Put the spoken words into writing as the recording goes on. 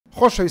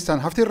خۆشەویستان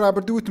هەفتەی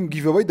ڕابردووتم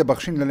گیڤەوەی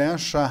دەبەخشین لەلایەن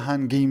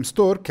شاهان گەیم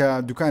ستۆر کە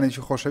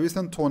دوکانێکی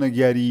خۆشەویستن تۆنێک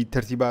یاری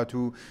تەرتیبات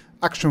و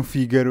ئەکشن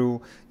فیگەر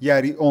و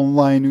یاری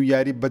ئۆنلاین و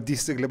یاری بە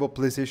دیستێک لە بۆ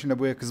پلەیستەیشن لە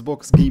بۆ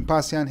ئێکسبۆکس گەیم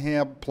پاسیان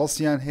هەیە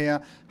پڵەسیان هەیە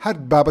هەر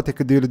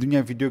بابەتێکە دەوێت لە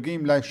دنیای ڤیدیۆ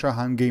گەیم لای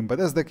شاهان گەیم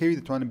بەدەست دەکەوی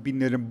دەتوانن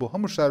بینێرم بۆ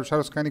هەموو شار و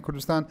شارۆچکانی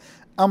کوردستان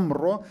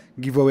ئەمڕۆ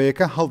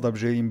گیڤەوەیەکە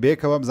هەڵدەبژێرین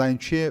بێکەوە بزانین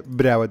چێ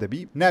براوە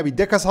دەبی ناوی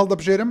دە کەس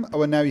هەڵدەبژێرم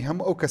ئەوە ناوی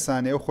هەموو ئەو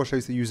کەسانەیە و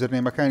خۆشەویستە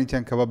یوزەرنێمەکانی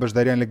تیان کەەوە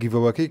بەشداریان لە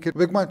گیڤەوەکەی کرد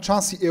وێکمان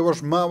چانسی ئێوەش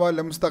ماوە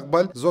لە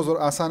مستەقبل زۆر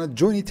ئاسانە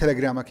جۆنی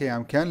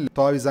تەلەگرامەکەیان بکەن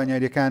تەواوی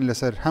زانیاریەکان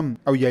لەسەر هەم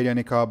ئەو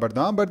یاریانێکەوە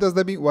بەردەوام بەردەست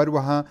دەبی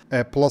وەروەها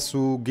پلس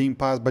و گەیم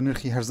پاس بە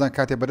نرخی هەرزان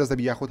کاتێ بەدەست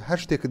دەبی یاخود هەر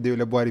شتێکت دەوێت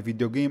لە بواری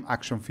ڤیدیۆ گەیم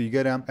ئاکشن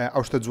فیگەرە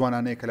ئەو شتە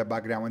جوانانەیە کە لە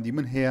باگراوەندی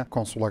من هەیە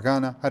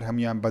کۆنسۆڵەکانە هەر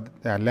هەمویان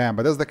لایەن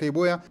بەدەست دەکەی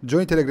بۆیە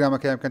جۆنی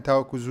تەلەگرامەکەیان بکەن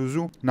تاوەکو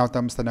زوو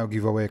ناوتان مستە ناو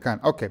گیڤەوەیەکان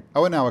ئۆکێ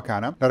ئەوە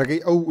ناوەکانە لە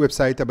ڕێگەی ئەو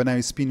وێبسایتە بە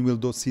ناوی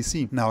spinwheel.cc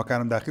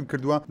ناوەکانم داخل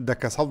کردووە دە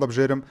کەس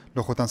هەڵدەبژێرم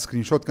لە خۆتان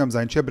سکرینشۆت بکەم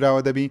زانین چێ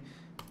براوە دەبی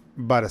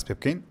بارەس پێ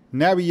بکەین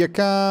ناوی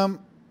یەکەم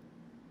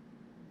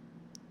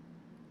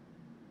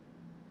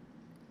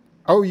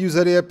ئەو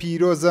یوزەرەیە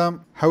پیرۆزە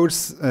هەور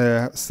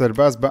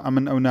سەرباز بە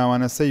ئەمن ئەو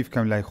ناوانە سەیف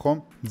کەم لای خۆم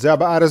جا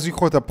بە ئارەزوی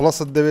خۆتە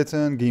پڵەست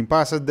دەوێتن گەیم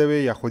پاست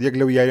دەوێت یاخود یەک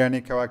لەو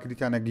یاریانێک کەوا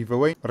کریتانە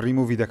گیڤەوەی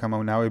ڕیموڤی دەکەم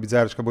ئەو ناوی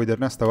بجارشکە بۆی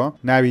دەرنەستەوە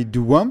ناوی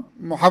دووەم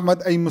محەممەد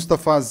ئەی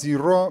مستەفا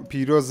زیڕۆ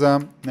پیرۆزە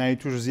ناوی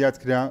توش زیاد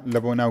کرا لە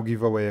بۆ ناو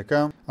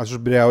گیڤەوەیەکە ئەش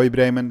براوەی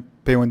برای من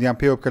پەیوەندیان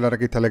پێوە بکە لە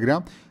ڕێگەی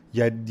تەلەگرام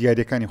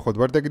دیارەکانی خۆت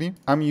وەردەگری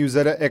ئەم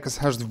یوزەرە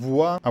X8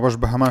 بووە ئەوەش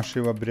بە هەمان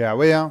شێوە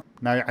براوەیە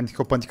ناوی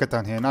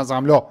ئەندیکۆپەنتیکەتان هەیە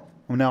نازام لۆ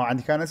و ناو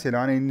عندیکانە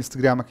سێلوانەی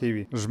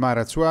ئینستاگرامەکەیوی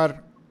ژمارە 4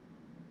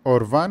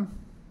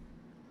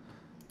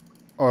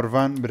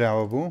 ئۆروان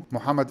براوە بوو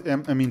محەممەد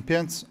ئێم ئەمین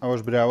پێنج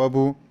ئەوەش براوە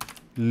بوو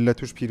لە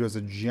توش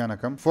پیرۆزە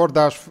گیانەکەم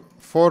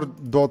فۆر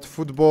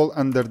فوتبۆل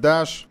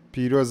ئەندەرداش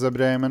پیرۆزە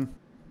برای من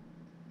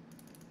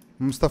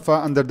مستەفا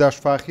ئەندەرداش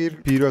فاخیر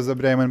پیرۆزە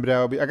برای من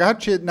براوە بی ئەگە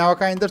هەرچێ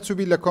ناوەکانی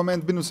دەرچووبی لە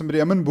کۆمنت بنووسم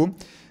برێ من بووم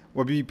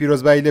وەبی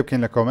پیرۆزبایی لێ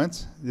بکەین لە کۆمنت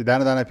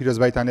دانەدانە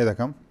پیرۆزبایتان لێ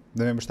دەکەم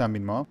دەمێ بشتان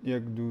بینمەوە 1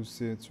 2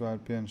 3 4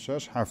 5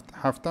 6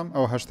 هەفتم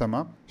ئەو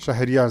هەشتەمە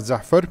شەهریار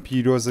زەحفەر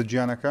پیرۆزە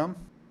گیانەکەم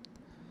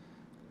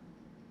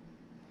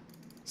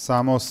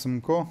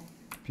سامۆسمکۆ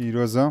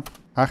پیرۆزە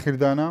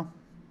ئاخردانە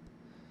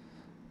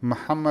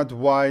محەممەد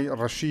وای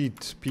ڕەشید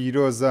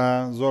پیرۆزە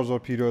زۆر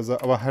پیرۆزە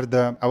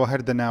ئەوە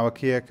هەردە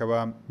ناوەکەیەکەوە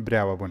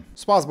براوە بوون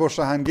سپاس بۆ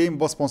شاهان گەیم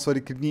بۆ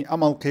سپۆنسۆریکردنی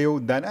ئەمەڵقەیە و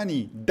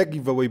دانانی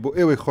دەگیڤەوەی بۆ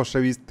ئێوەی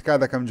خۆشەویست تکا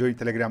دەکەم جۆری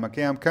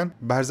تەلەگرامەکەیان بکەن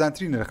بە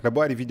هەرزانترین نرخ لە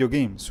بواری ڤیدیۆ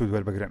گەیم سوود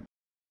وەربگرن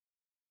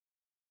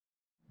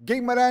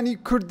گەیمەرانی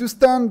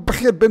کوردستان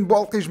بەخێر بن بۆ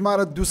ئەڵقەی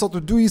ژمارە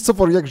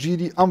 202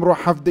 ژیری ئەمڕۆ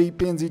هەفتەی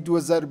 5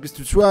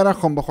 2024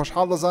 خۆم بە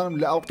خۆشحاڵ دەزانم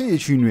لە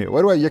ئەڵقەیەکی نوێ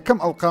وەروە یەکەم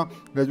ئەڵقە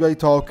لە دوای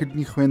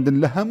تەواوکردنی خوێندن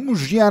لە هەموو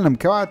ژیانم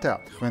کەواتە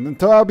خوێندن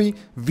تەوابی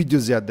ڤیدیۆ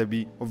زیاد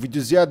دەبی و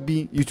ڤیدیۆ زیاد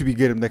بی یوتیوبی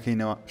گەرم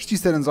دەکەینەوە شتی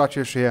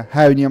سەرنجڕاکێشەیە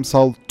هاوینی ئەم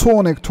ساڵ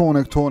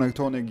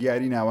تۆنێک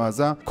یاری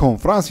ناوازە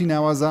کۆنفرانسی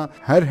ناوازە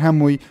هەر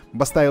هەمووی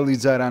بەستایڵی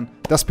جاران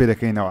دەست پێ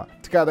دەکەینەوە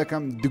تکا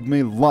دەکەم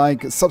دوگمەی لایک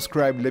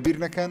سبسکرایب لەبیر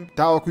نەکەن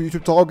تاوەکو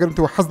یوتیوب تەواو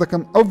گەرمتەوە حەز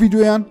دەکەم ئەو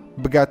ڤیدیۆیان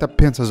بگاتە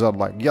 5,000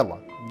 لایک یەڵا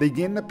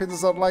دەیگەێنە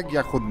 5,000 لایک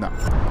یاخودنا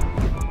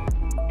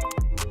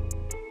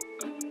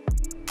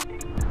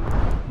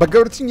بە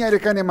گەورەترین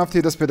یاریەکانی ئەم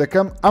هەفتەیە دەست پێ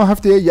دەکەم ئەم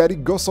هەفتەیە یاری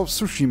گۆست ئۆف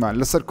سوشیما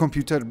لەسەر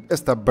کۆمپیوتەر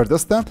ئێستا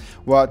بەردەستە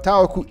و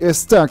تاوەکو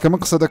ئێستا کە من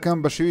قسە دەکەم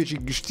بە شێوەیەکی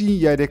گشتی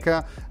یاریەکە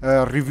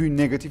ریڤیو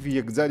نێگەتیڤی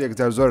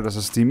یەکجار زۆر لە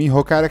سیستیمی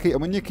هۆکارەکەی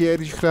ئەمە نییە کە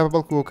یاریی خراپە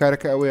بەڵکو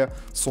هۆکارەکە ئەوەیە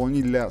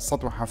سۆنی لە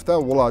 170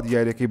 وڵات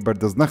یاریەکەی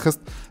بەردەست نەخست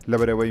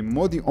لەبەرەوەی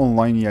مۆدی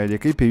ئۆنلاین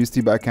یاریەکەی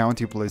پێویستی بە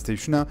ئەکاونتی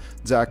پلەیستەیشنە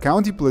جا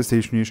ئەکاونتی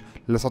پلەیستەیشنیش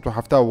لە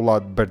 170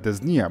 وڵات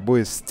بەردەست نییە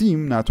بۆیە ستیم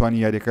ناتوانانی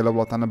یاریەکە لە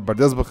وڵاتانە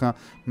بەردەست بخە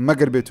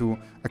مەگەر بێت و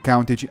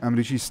ئەکاونتێکی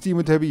ئەمریکی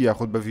ستیمت هەبی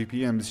یاخود بە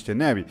VPN بستە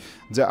نابی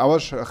جا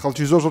ئەوەش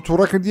خەڵکی زۆر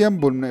تووڕە کردیان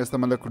بۆ منە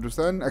ئێستەمە لە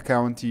کوردستان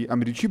ئەکاونتی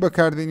ئەمریکی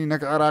بەکاردێنی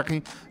نەک عراقی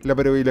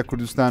لەبەرەوەی لە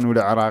کوردستان و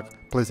لە عراق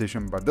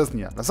پلەیستەیشن بەردەست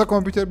نییە لەسەر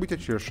کۆمپیوتەر بوویتە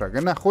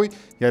کێشەگە نەخۆی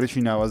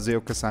یاریی ناوازێ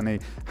و کەسانەی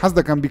حەز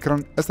دەکەم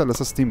بیکڕن ئێستا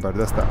لەسەر ستیم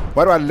بەردەستە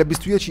وەروە لە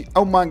 21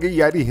 ئەو مانگەی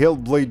یاری هێڵ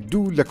بڵی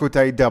دوو لە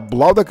کۆتاییدا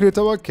بڵاو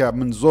دەکرێتەوە کە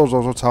من زۆر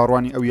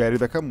چاڕوانی ئەو یاری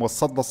دەکەم و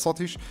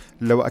 100%یش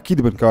لەوە ئەکید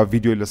بنکەوە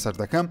ڤیدیۆی لەسەر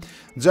دەکەم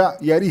جا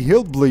یاری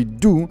هێڵ بڵی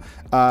دوو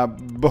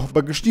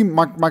بەگشتی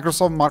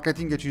مایکرۆسۆفت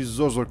مارکتینگێکی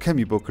زۆر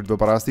کەمی بۆ کردو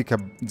بەڕاستی کە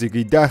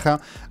جێگەی داخە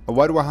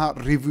وەروەها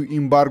ریڤیو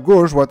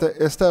ئیمبارگۆش واتە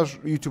ئێستاش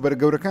یوتیوبەر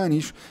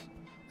گەورەکانیش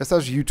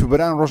ئێستاش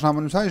یوتیوبەران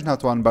ڕۆژنامەنووسانیش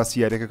ناتوان باسی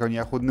یاریەکەکەن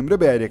یاخود نمرە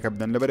بە یاریەکە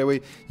بدەن لەبەرەوەی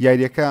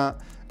یاریەکە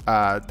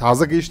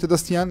تازە گەیشتە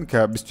دەستیان کە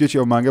 21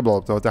 ئەو مانگە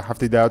بڵاوتەوە تا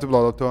هەفتەی داهاتوو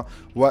بڵاوتەوە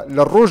و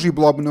لە ڕۆژی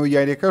بڵاوبوونەوە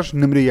یاریەکەش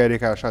نمرە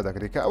یاریەکە ئاشا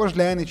دەکرێت کە ئەوەش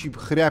لایەنێکی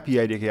خراپی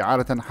یاریەکەی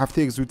عادەتەن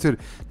هەفتەیەک زووتر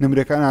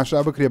نمرەکان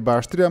ئاشا بکرێت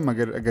باشترە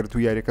مەگەر ئەگەر تو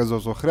یاریەکە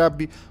زۆر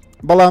خراپبی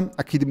بەڵام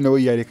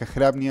ئەکیدبنەوەی یاریەکە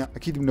خراپ نییە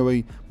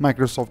ئەکیدبنەوەی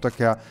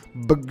مایکرۆسۆفتەکە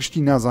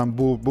بەگشتی نازان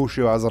بۆ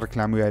شێوازە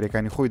ڕکلام و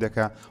یاریەکانی خۆی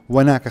دەکا و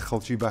ناکە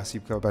خەڵکی باسی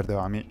بکە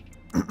بەردەوامی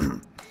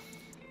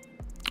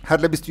هەر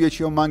لە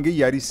 21 مانگەی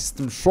یاری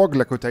سیستم شۆک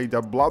لە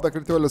کۆتاییدا بڵاو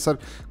دەکرێتەوە لەسەر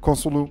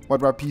کۆنسۆڵ و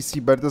وەربا PC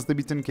بەردەست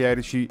دەبیتن کە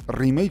یاریشی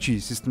ڕیمەیکی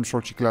سیستم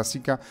شۆکی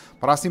کلاسیکە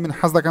بەڕاستی من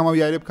حەز دەکەم ئەو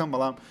یاری بکەم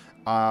بەڵام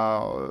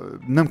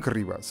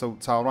نەمکڕیبە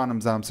چاوەڕوانم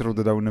زانم سەر و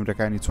دەدا و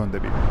نمرەکانی چۆن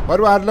دەبێت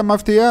وەروە هەر لە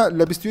مەفتەیە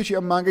لە 21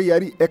 ئەم مانگە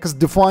یاری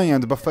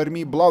ئێکسبۆکس بە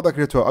فەرمی بڵاو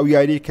دەکرێتەوە ئەو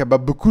یاری کە بە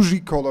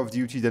بکوژی Call of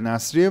Duty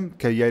دەناسرێم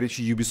کە یاریی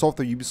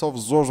یوبیسۆفت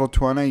زۆر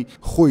توانای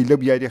خۆی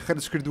لەب یاری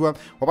خرج کردووە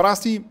و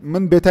بەڕاستی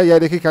من بێتا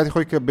یاریەکەی کاتی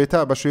خۆی کە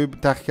بێتا بە شێوەی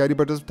تاقیکاری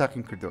بەردەست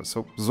تاقیم کردەوە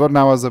زۆر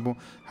ناوازە بوو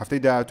هەفتەی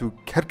داهات و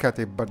کەر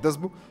کاتێک بەردەست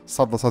بوو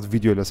 100%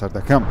 ڤیدیۆ لەسەر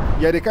دەکەم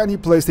یاریەکانی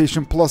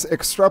پلەیستەیشن پلس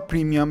ئەکسترا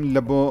پریمیەم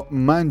لە بۆ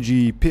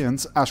مانجی پێنج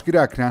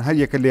ئاشکراکران هەر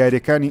یەکە لە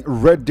یاریەکانی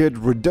Red Dead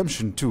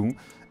Redemption 2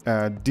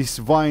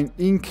 Divine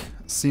Ink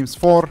Sims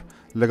 4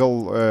 لەگەڵ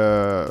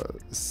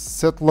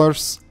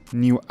Settlers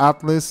New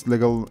Atlas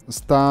لەگەڵ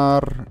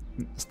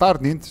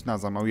Starnint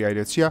نازانم ئەو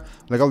یاریە چییە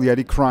لەگەڵ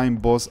یاری Crime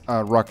Boss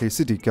Rocky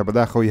City کە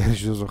بەداخەوە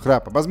یاریش زۆر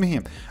خراپە بەس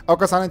مهم ئەو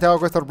کەسانی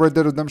تاوەکەستەر Red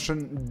Dead Redemption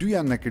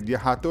 2یان نەکردیە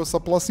هاتەوە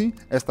سەپڵەسی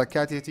ئێستا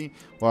کاتێتی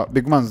و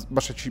بگومان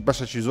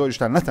بەشێکی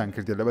زۆریشتان نەتان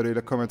کردی لەبەرەوەی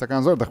لە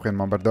کۆمنتەکان زۆر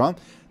دەخوێنمان بەردەوام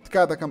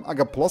تکا دەکەم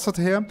ئەگە پڵەست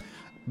هەیە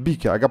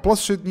بیکە ئەگە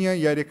پڵس شت نییە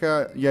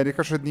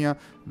یاریەکە شت نییە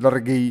لە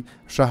ڕێگەی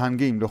شاهان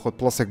گەیم لە خۆت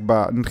پڵسێک بە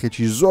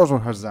نرخێکی زۆر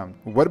هەرزان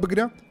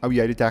وەربگرە ئەو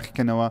یاری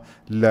تاقیکەنەوە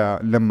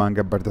لە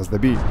مانگە بەردەست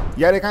دەبێت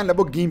یاریەکان لە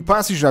بۆ گەیم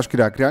پاسی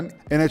ژاشکراکران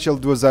NHL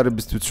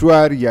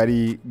 2024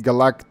 یاری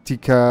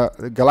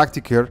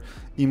گەلاکتیکر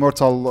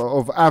Immortal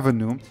of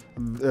Avenue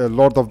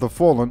Lord of the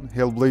Fallen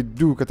Hellblade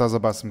 2 کە تازە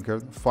باسم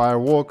کرد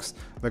Fireworks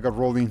لەگەڵ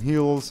Rolling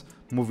Hills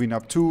Moving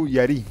Up 2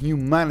 یاری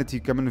Humanity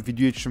کە من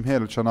ڤیدیۆیەکیشم هەیە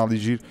لە چەناڵی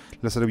ژیر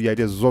لەسەر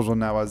یاریە زۆر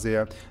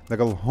ناوازەیە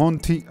لەگەڵ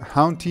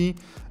هاونتی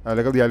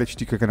لەگەڵ یاریێکی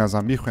دیکە کە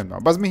نازانم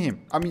خوێندەوە بەس مهم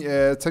ئەمی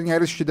چەند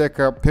یاریشیدا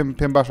کە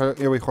پێم باشە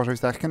ئێوەی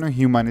خۆشەویست تاقیکەنەوە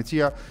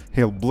Humanityە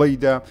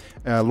Hellblade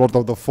Lord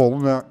of the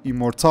Fallen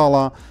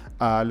Immortalە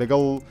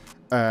لەگەڵ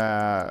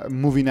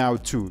Moving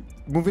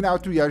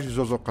Out 2 یاریش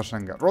زۆر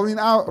قەشەنگە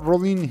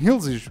Rolling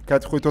Hillsیش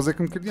کاتی خۆی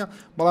تۆزێکم کردیە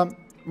بەڵام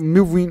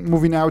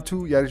Moving Out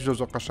 2 یاریش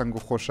زۆر قەشەنگ و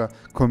خۆشە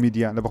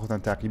کۆمیدیان لە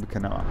بەخۆتان تاقی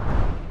بکەنەوە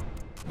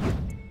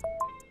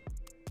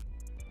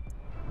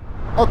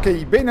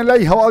ئۆکەی بینە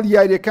لای هەواڵ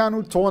یاریەکان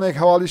و تۆنێک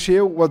هەواڵی شێ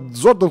و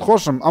زۆر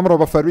دڵخۆشم ئەمڕۆ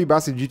بە فەرمی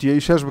باسی GTA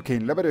 6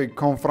 بکەین لەبەرەوەی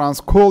کۆنفرانس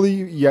کۆڵی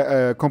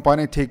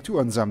کۆمپانیای تێک تو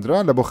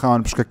ئەنجامدرا لە بۆ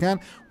خاوەن پشکەکان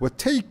و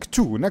تێک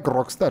تو نەک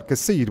ڕۆکستار کە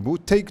سیر بوو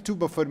تێک تو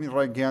بە فەرمی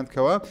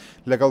ڕاگەیاندکەوە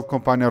لەگەڵ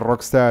کۆمپانیای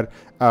ڕۆکستار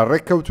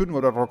ڕێککەوتون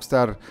وەرە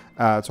ڕۆکستار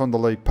چۆن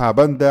دەڵێ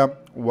پابەندە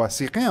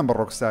واسیقیان بە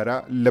ڕۆکستارە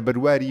لە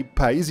بەرواری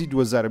پاییزی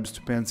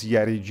 2025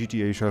 یاری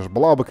GTA 6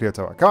 بڵاو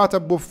بکرێتەوە کەواتە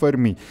بۆ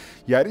فەرمی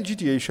یاری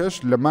GTA 6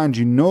 لە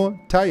مانجی 9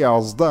 تا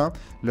 11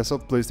 لەسەر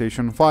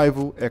پلەیستەیشن 5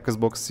 و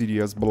ئێکسبۆکس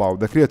سیریەس بڵاو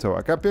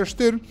دەکرێتەوە کە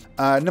پێشتر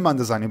نەمان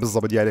دەزانی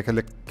بزەبەت یاریەکە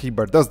لە کی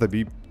بەردەست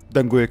دەبی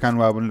دەنگۆیەکان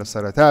وابوون لە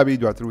سەرەتابی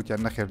دواتر وتیان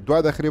نەخێر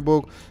دوا دەخرێ بۆ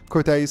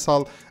کۆتایی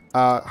ساڵ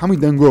هەمووی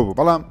دەنگۆ بوو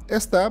بەڵام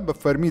ئێستا بە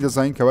فەرمی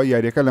دەزانینکەوە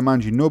یاریەکە لە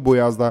مانجی 9 بۆ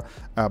 11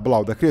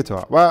 بڵاو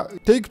دەکرێتەوە و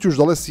تێک توش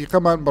دەڵێ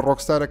سیقەمان بە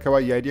ڕۆکستارەکەەوە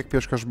یاریەک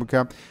پێشکەش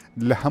بکە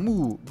لە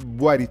هەموو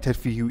بواری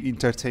تەرفیهی و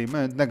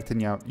ئینتەرتەینمنت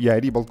نەکتنیا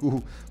یاری بەڵکو و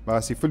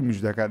باسی فیلمیش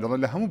دەکات دەڵێ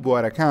لە هەموو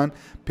بوارەکان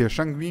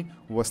پێشەنگوی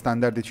و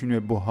ستانداردێکی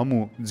نوێ بۆ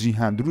هەموو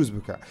جیهان دروست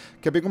بکە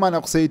کە بێگومان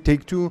ئەو قسەی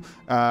تێک تو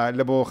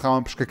لە بۆ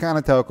خاوەن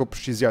پشکەکانە تاوەکو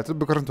پشتی زیاتر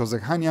بکڕن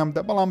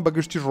تۆزێکهانیاندا بەڵام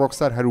بەگشتی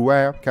ڕۆکستار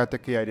هەروایە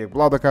کاتێککە یاریەک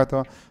بڵاو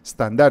دەکاتەوە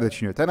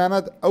ستانداردێکی نوێ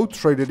تەنانەت ئەو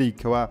تڕیلەری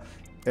کەوا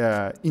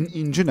این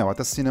ئینجنەوە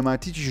تا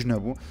سینەماتیکیش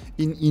نەبوو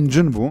این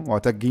ئینجن بوو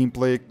واتە گەیم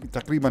پڵێ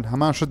تقریبان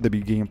هەمان شت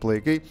دەبی گەیم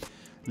پڵەکەی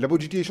لە بۆ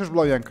GTA 6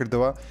 بڵاویان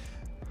کردەوە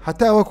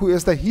هەتا وەکو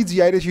ئێستا هیچ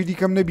یاریێکی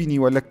دیکەم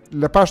نەبینیوە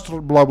لە پاش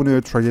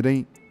بڵاوبوونەوەی تڕیلەرەی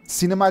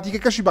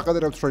سینەماتیکەکەشی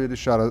بەقەدر ئەو تڕیلەری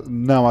شارە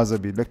ناوازە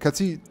بێت لە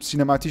کەچی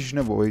سینەماتیش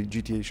نەبووەوەی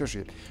GTA 6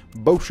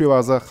 بەو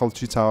شێوازە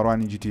خەڵکی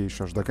چاوەڕوانی GTA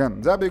 6 دەکەن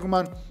جا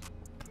بێگومان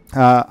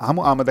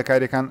هەموو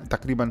ئامادەکاریەکان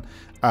تقریبان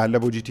لە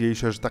بۆ GTA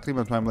 6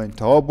 تقریبان توانین بڵێن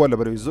تەواو بووە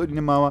لەبەرەوەی زۆری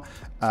نەماوە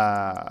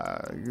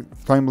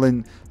توانین بڵێن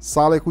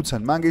ساڵێک و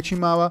چەند مانگێکی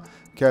ماوە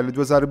کە لە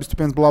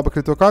 2025 بڵاو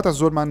بکرێتەوە کاتە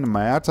زۆرمان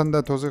نمایە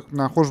چەندە تۆزێک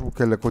ناخۆش بوو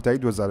کە لە کۆتایی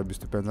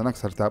 2025 نەک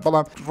سەرتا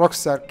بەڵام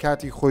ڕۆکستار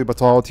کاتی خۆی بە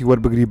تەواوەتی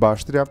وەربگری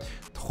باشترە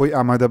خۆی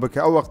ئامادە بکە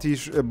ئەو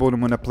وەختیش بۆ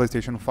نمونە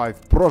پلەیستەیشن 5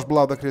 پرۆش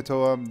بڵاو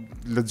دەکرێتەوە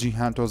لە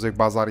جیهان تۆزێک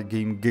بازاری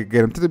گەیم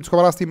گەرمتر بچکە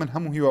بەڕاستی من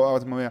هەموو هیوا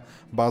ئاواتمەوەیە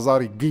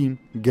بازاری گەیم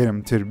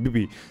گەرمتر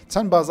ببی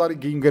چەند بازاری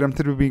گەیم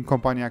گەرمتر ببین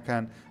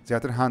کۆمپانیاکان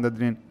زیاتر هاان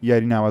دەدرێن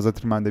یاری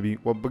ناوازەترمان دەبی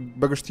و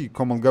بەگشتی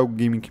کۆمەلگا و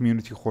گەیمینگ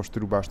کمیونیتی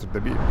خۆشتر و باشتر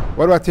دەبی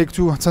وەروە تێک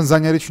تو چەند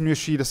زانیارێکی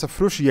نوێشی لەسەر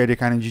فرۆشی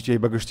یاریەکانی GTA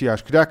بەگشتی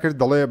ئاشکرا کرد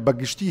دەڵێ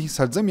بەگشتی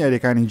سەرجەم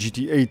یاریەکانی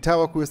GTA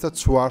تاوەکو ئێستا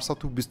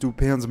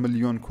 425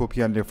 ملیۆن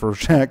کۆپیان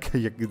لێفرۆشە کە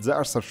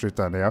 1000 سەر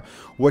شێتانەیە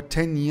و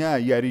تەنیا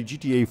یاری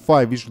GTA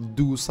 5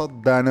 200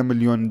 دانە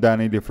ملیۆن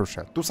دانەی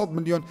لێفرۆشە 200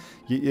 ملیۆن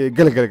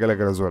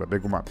گەلە زۆرە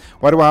بێگومان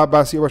وەروەها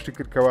باسی ئەوەشی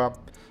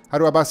کردکەوە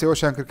هەروە باسی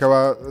ئەوشیان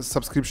کردکەوە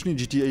سبسکریپشنی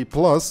GTA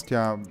Plus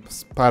کە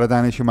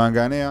پارەدانێکی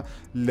ماگانەیە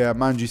لە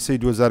مانجی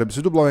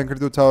 2022 بڵاویان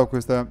کردو تاوەکو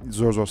ئێستا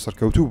زۆر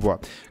سەرکەوتوو بووە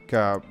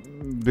کە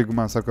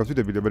بێگومان سەرکەوتوو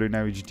دەبێت لە بەرەوەی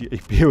ناوی GTA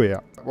پێوەیە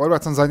وەروە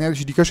چەند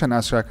زانیاریشی دیکەشان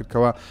ئاشکرا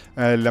کردکەوە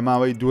لە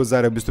ماوەی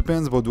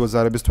 2025 بۆ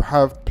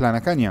 2027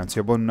 پلانەکانیان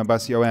چێ بۆ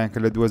نەباسی ئەویان کە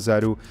لە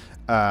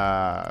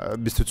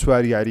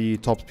 2024 یاری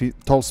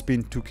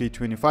تاڵسپین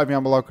 2K25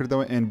 یان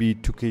بڵاوکردنەوە NB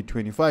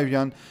 2K25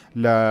 یان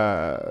لە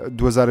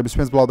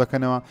 2025 بڵاو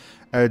دەکەنەوە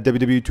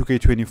WWE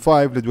 2K25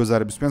 لە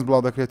 2025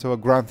 بڵاو دەکرێتەوە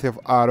Grand Theft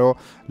Auto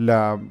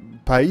لە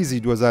پاییزی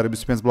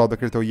 2025 بڵاو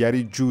دەکرێتەوە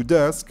یاری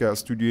جودەس کە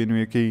ستودیۆی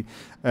نوێیەکەی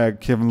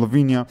کێڤن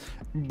لڤینیا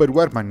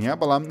بەروارمانە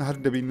بەڵام هەر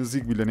دەبی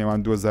نزیک بی لە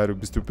نێوان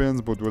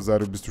 2025 بۆ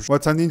 2026 و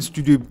چەندین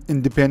ستودیۆی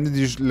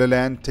ئیندیپێندنتیش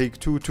لەلایەن تێک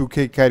 2K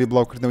کاری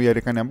بڵاوکردنەوە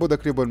یاریەکانیان بۆ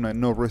دەکرێت بۆ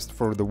No Rest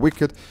for the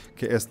Wicked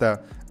کە ئێستا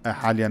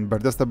حالیان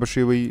بەردەستە بە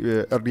شێوەی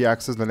Early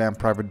Access لەلایەن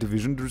Private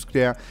Division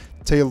دروستکرێە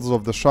Tales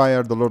of the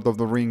Shire The Lord of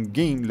the Ring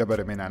Game لە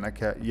بەرەمێنانە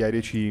کە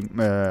یاریێکی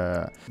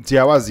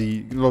جیاوازی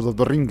Lord of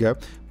the Ringە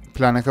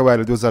پلانەکە وایە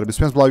لە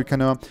 2025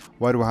 بڵاویکەنەوە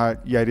وەروەها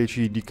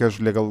یاریێکی دیکەش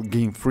لەگەڵ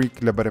گەیم فریک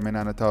لە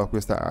بەرەمێنانە تاوەکو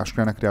ئێستا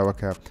ئاشکرا نەکراوە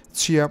کە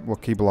چییە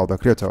وەکەی بڵاو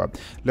دەکرێتەوە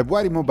لە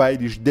بواری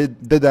مۆبایلیش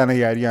دەدانە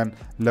یاریان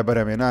لە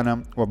بەرەمێنانە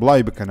و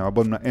بڵاوی بکەنەوە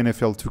بۆ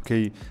NFL 2K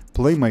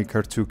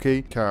Playmaker 2K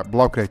کە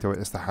بڵاوکرێتەوە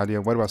ئێستا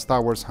حالیان وەروە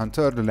Star Wars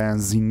Hunter لەلایەن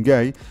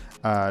زینگای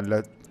لە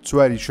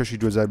چواری شەشی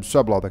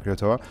 2024 بڵاو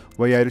دەکرێتەوە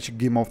و یاریێکی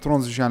Game of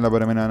Thrones ژیان لە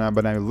بەرەمێنانە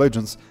بە ناوی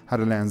Legends هەر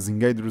لەلایەن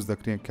زینگای دروست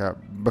دەکرێت کە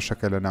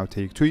بەشەکە لە ناو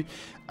تەیەکتووی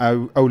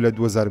ئەو لە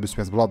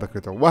 2025 بڵاو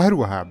دەکرێتەوە و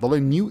هەروەها دەڵێ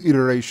New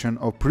Iteration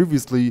of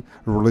Previously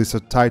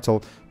Released Title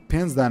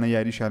 5 دانە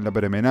یاریشان لە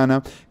بەرەمێنانە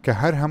کە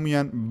هەر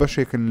هەمویان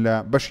بەشێکن لە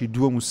بەشی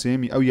دووەم و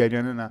سێمی ئەو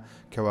یاریانەنە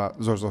کەوا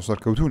زۆر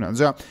سەرکەوتونە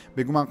جا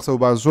بێگومان قسە و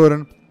باز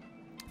زۆرن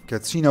کە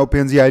چینە و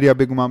پێنج یاریە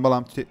بێگومان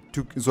بەڵام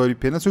زۆری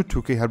پێنەچ و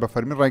تووکەی هەر بە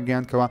فەرمی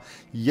ڕاگەیاندکەوە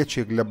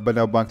یەکێک لە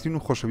بەناوبانگترین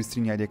و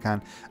خۆشەویستترین یاریەکان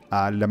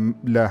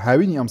لە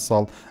هاوینی ئەم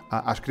ساڵ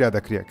ئاشکرا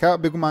دەکرێت کە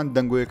بێگومان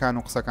دەنگۆیەکان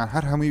و قسەکان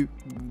هەر هەمووی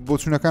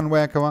بۆچوونەکان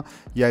وایەکەوە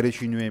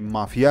یاریێکی نوێ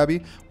مافیابی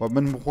و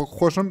من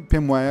خۆشم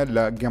پێم وایە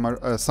لە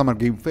سەمەر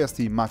گەیم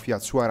فێستی مافیا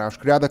چوار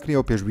ئاشکرا دەکرێت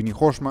و پێشبینی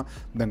خۆشمە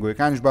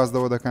دەنگۆیەکانیش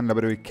بازدەوە دەکەن لە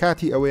بەرەوەی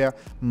کاتی ئەوەیە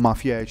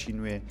مافیایەکی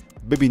نوێ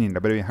ببینین لە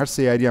بەرەوەی هەر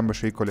سێ یاریان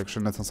بەشەی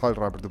کۆلێکشن لە چەند ساڵی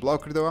ڕابردە بڵاو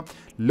کردەوە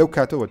لەو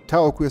کاتەوە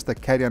تاوەکو ئێستا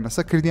کاریان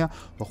لەسەر کردیان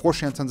و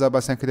خۆشیان چەند جا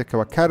باسییان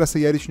کردێکەوە کارەسە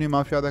یاریی نوێی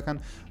مافیا دەکەن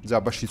جا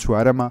بەشی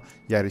چوارەمە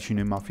یاریی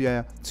نوێی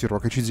مافیایە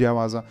چیرۆکێکی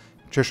جیاوازە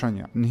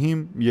چێشانە نهیم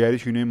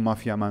یاریی نوێی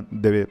مافیامان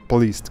دەبێت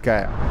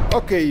پلیستکایە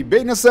ئۆکەی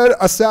بینە سەر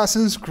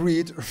ئەساسنس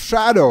کریت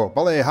شادۆ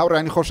بەڵێ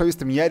هاوڕانی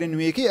خۆشەویستم یاری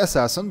نوێیەکەی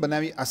ئەساسن بە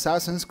ناوی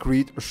ئەساسنس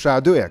کریت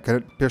شادۆیە کە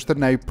پێشتر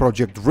ناوی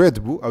پرۆجێکت ڕێد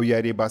بوو ئەو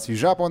یاری باسی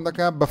ژاپۆن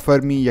دەکات بە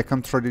فەرمی یەکەم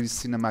ترۆلەری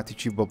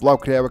سینەماتیکی بۆ بڵاو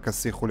کرایەوە کە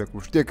سێ خولێک و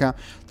شتێکە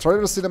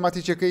ترۆلەر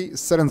سینەماتیکەکەی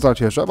سەرنجڕا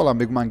کێشە بەڵام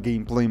بێگومان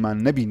گەیم پڵەیمان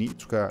نەبینی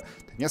چونکە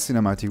تەنیا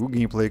سینەماتیک و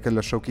گەیم پڵەیەکە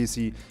لە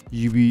شەوکێسی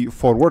یوبی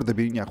فۆروەرد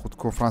دەبینین یاخود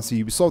کۆنفرانسی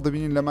یوبی سۆفت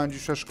دەبینین لە مانجی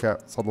 6 کە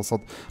 100%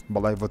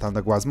 بەڵای بۆتان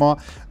دەگوازمەوە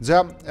جا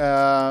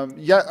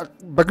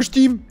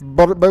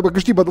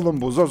بەگشتی بەدڵم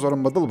بوو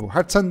زۆرم بەدڵ بوو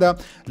هەرچەندە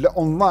لە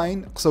ئۆنلاین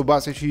قسە و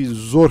باسێکی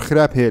زۆر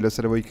خراپ هەیە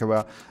لەسەرەوەی کەوە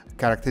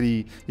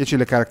کاراکتەری یەکی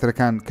لە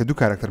کاراکتەرەکان کە دوو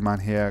کاراکتەرمان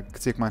هەیە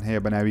کچێکمان هەیە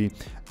بە ناوی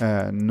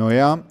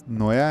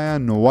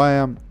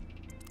نۆوایە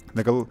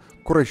لەگەڵ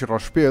کوڕێکی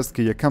ڕەشپێست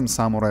کە یەکەم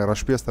ساموڕای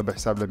ڕەشپێستە بە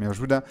حساب لە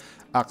مێژوودا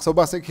قسە و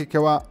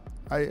باسێکێکەوە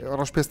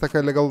ڕەشپێستەکە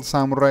لەگەڵ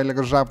ساموڕای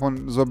لەگەڵ ژاپۆن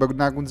زۆر بە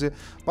ناگونجێ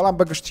بەڵام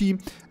بەگشتی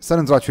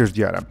سەرنجڕا توێش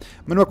دیارە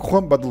من وەک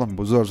خۆم بەدڵم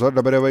بوو زۆر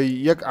لەبەرەوەی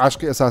یەک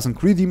عاشقی ئەساسن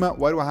کریدیمە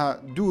وەروەها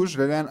دووش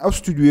لەلایەن ئەو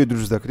ستودیۆ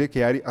دروست دەکرێت کە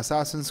یاری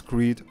ئەساسنس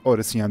کرید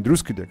ئۆرسیان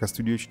دروست کردێت کە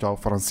ستودیۆکی تاو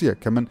فەڕەنسیە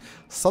کە من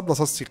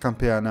 100% سیقەم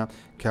پێیانە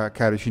کە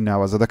کارێکی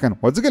ناوازە دەکەن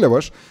وەجگە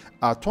لەوەش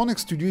ئاتۆنێک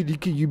ستودیۆی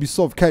دیکە یوبی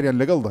سۆفت کاریان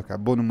لەگەڵ دەکات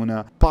بۆ نمونە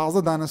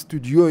 15 دانە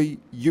ستودیۆی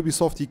یوبی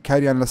سۆفتی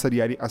کاریان لەسەر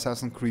یاری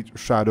ئەساسن کرید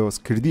شادۆز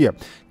کردیە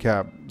کە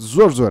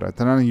زۆرە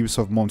تەنانە یوبی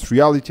سۆفت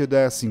مۆنتریالی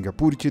تێدایە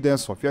سینگاپوری تێدایە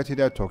سۆفیا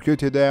تێدایە تۆکیۆ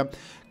تێدایە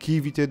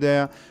کیوی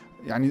تێدایە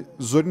یعنی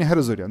زۆرنی هەر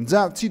زۆریان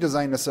جا چی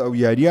دەزانین لەسەر ئەو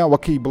یاریە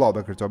وەکەی بڵاو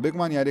دەکرێتەوە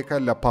بێگومان یاریەکە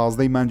لە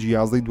 15 مانجی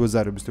 11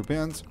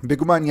 2025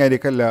 بێگومان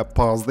یاریەکە لە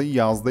 15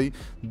 11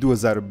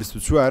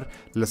 2024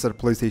 لەسەر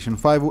پلەیستەیشن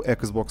 5 و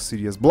ئێکسبۆکس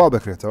سیریز بڵاو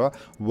دەکرێتەوە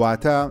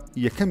واتە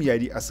یەکەم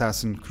یاری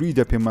ئەساسن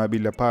کریدە پێمابی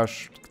لە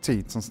پاش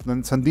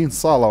چەندین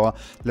ساڵەوە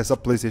لەسەر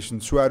پلەیستەیشن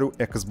 4 و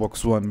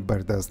ئێکسبۆکس 1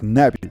 بەردەست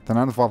نابی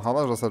تەنانەت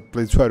فاڵحاڵاش لەسەر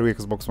پلەی 4 و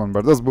ئێکسبۆکس 1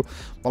 بەردەست بوو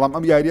بەڵام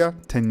ئەم یاریە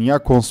تەنیا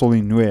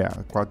کۆنسۆڵی نوێیە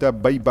کاتە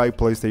بای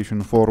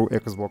پلەیستەیشن 4 و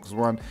ئێکسبۆکس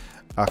 1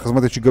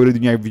 خزمەتێکی گەورەی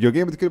دنیای ڤیدیۆ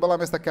گەیم دەکرێت بەڵام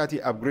ئێستا کاتی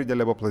ئەپگرێدە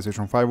لە بۆ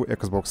پلەیستەیشن 5 و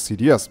ئێکسبۆکس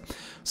سیریز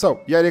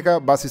یاریەکە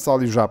باسی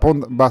ساڵی ژاپۆن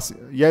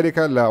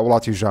یاریەکە لە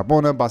وڵاتی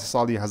ژاپۆنە باسی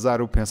ساڵی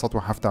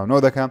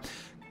 1579 دەکەم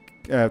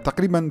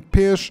تقریبا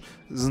پێش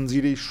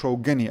زنجیرەی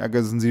شۆگەنی ئەگە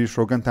زنجیری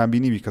شۆگەنتان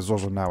بینیوی کە زۆر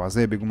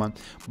ناوازەیە بێگومان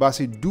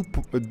باسی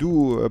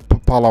دوو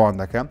پاڵەوان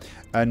دەکەم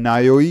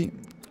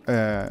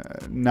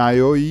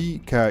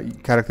نایۆیی کە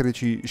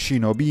کارکتەرێکی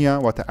شینۆبیە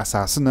واتە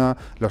ئەساسنە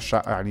لە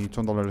شعانی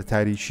تۆندڵە لە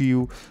تاریکی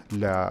و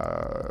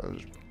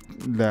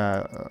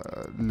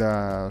لە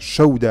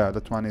شەودا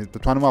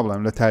دەتوانم وا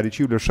بڵێم لە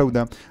تاریکی و لە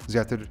شەودا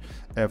زیاتر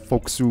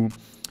فۆکس و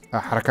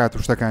حرکات و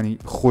شتەکانی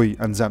خۆی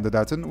ئەنجام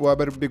دەداتن و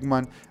بەر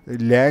بگومان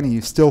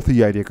لایانی ستڵفی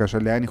یاریەکەشە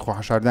لایانی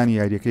خۆحەشاردانی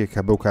یاریەکەی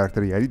کە بەو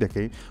کارکتەر یاری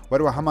دەکەی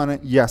وەروە هەمانە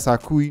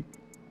یاساکووی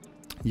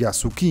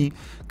یاسووکی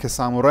کە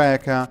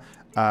سامورایەکە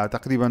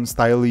تقریبا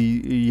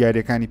ستایلی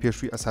یاریەکانی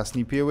پێشووی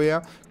ئەساسنی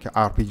پێوەیە کە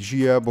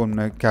ئاپیجیە بۆ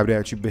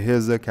کابراایکی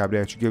بەهێزە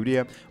کابراایکی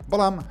گەورەیە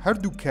بەڵام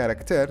هەردوو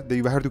کارکتەر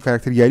دەی بە هەردوو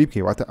کارکتەر یاری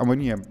بکەی واتە ئەمە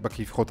نییە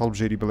بەکیف خۆت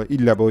هەڵبژێری بڵێ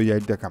ئیلا بەوە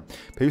یاری دەکەم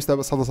پێویستە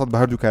بە 100% بە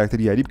هەردوو کارکتەر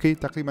یاری بکەیت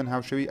تقریبا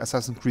هاوشەوی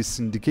ئەساسن کریس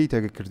سندیکیت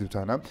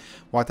کردوتانە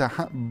واتە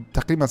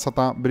تقریبا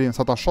برێن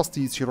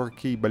 160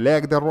 چیرۆکی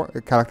بەلایەک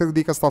دەڕۆ کارکتەر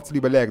دیکە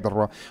ستاتلی بەلایەک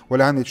دەڕۆ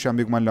ولا هەندێکیان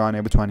بێگومان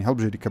لەوانەیە بتوانانی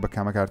هەڵبژێری کە بە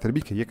کامە کارکتەر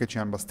بیکە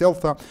یەکەیان بە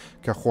ستێڵفە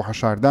کە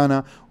خۆحەشاردانە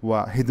و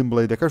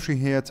هیدن بڵێدەکەشی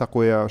هەیە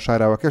تەقۆیە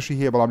شاراوەکەشی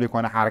هەیە بەڵام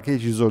لێکوانە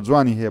حرەکەیەکی زۆر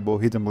جوانی هەیە بۆ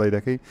هیدن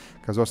بڵێدەکەی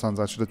کە زۆر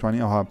سانزاچ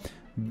دەتوانانی ئەوها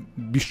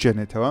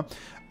بیشتێنێتەوە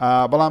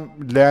بەڵام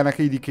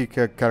لایەنەکەی دیکەی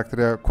کە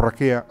کارکتەرە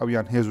کوڕەکەیە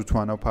ئەویان هێز و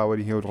توانە و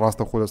پاوەری هەیە و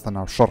ڕاستە خۆ دەستە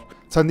ناو شەڕ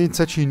چەندین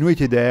چەکی نوێی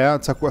تێدایە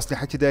چەک و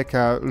ئەسلحەتیدایە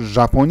کە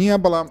ژاپۆنیە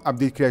بەڵام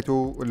ئەپدەیت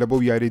کرێتەوە لە بۆ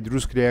یاری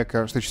دروست کرێە کە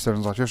شتێکی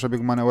سەرنجڕاکێشە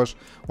بگومانەوەش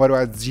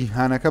وەروە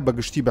جیهانەکە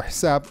بەگشتی بە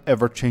حساب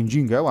ئەڤەر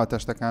چێنجینگە واتە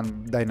شتەکان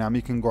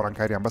داینامیکن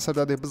گۆڕانکاریان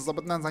بەسەردا دێ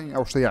بزەبت نازانین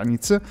ئەو شتە یعنی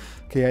چ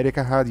کە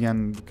یاریەکە هادیان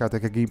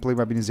کاتێکە گەیم پڵی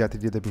مابینی زیاتر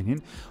لێ دەبینین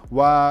و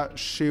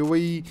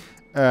شێوەی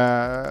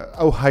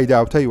ئەو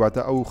هایداوتەی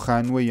واتە ئەو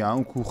خانووی یان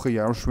ئەو کوخی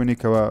یان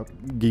شوێنێکەوە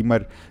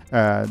گەیمەر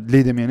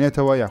لێ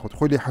دەمێنێتەوە یاخود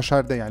خۆی لێ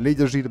حەشاردە یان لێ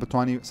دەژیر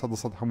بتوانانی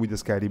 100% هەمووی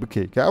دەستکاری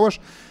بکەیت کە ئەوەش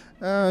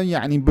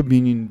یعنی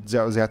ببینین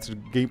زیاتر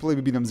گەیم پڵی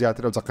ببینم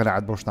زیاتر ئەو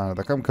قەنەعەت بۆ شتانە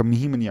دەکەم کە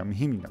مهمە نیە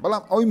مهمی نیە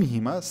بەڵام ئەوەی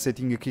مهمە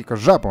سێتینگەکەی کە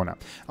ژاپۆنە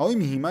ئەوەی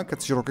مهمە کە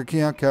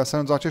چیرۆکەکەیە کە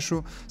سەرنجاکێش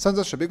و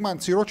سەرنجەشە بێگومان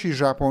چیرۆکی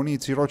ژاپۆنی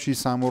چیرۆکی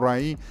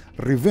سامورایی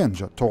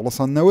ریڤنجە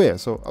تۆڵەسەندنەوەیە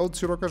ئەو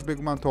چیرۆکەش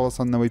بێگومان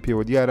تۆڵەسەندنەوەی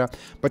پێوە دیارە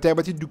بە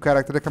تایبەتی دوو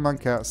کارکتەرەکەمان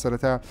کە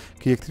سەرەتا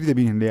کە یەکتری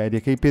دەبینن لە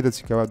یاریەکەی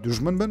پێدەچیکەوە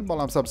دوژمن بن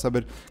بەڵام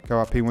سەبر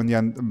کەوا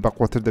پەیوەندیان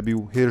بەقوتر دەبی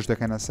و هێرش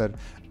دەکەنە سەر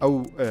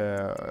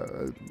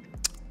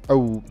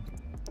ئەو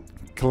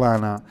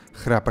کلانە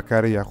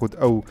خراپەکارە یاخود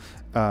ئەو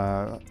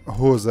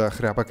هۆزە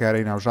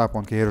خراپەکارەی ناو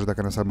ژاپۆن کە هێرش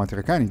دەکەنە سەر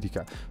مانتیقەکانی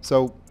دیکە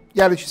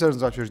یاریی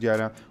سەرنجاکێش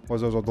دیارە وە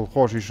زۆر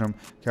دڵخۆشیشم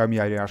کام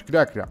یاری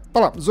ئاشکراکرا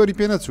بەڵام زۆری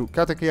پێ نەچوو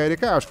کاتێککە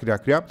یاریەکە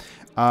ئاشکراکرا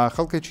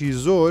خەڵکێکی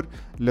زۆر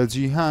لە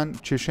جیهان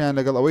کێشیان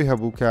لەگەڵ ئەوەی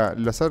هەبوو کە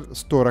لەسەر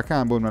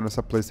ستۆرەکان بۆن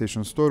لەسەر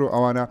پلەیستەیشن ستۆر و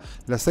ئەوانە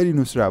لەسەری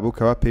نووسرا بوو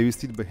کەەوە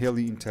پێویستیت بە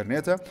هێڵی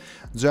ئینتەرنێتە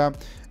جا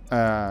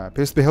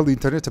پێست بە هێڵی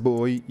ئینتەرنێتە بۆ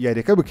ئەوەی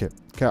یاریەکە بکەێت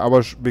کە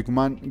ئەوەش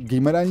بێگومان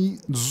گەیمەرانی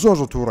زۆر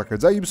تووڕەکە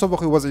جایی بسە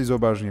بەخۆی وەزی زۆر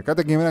باش نیە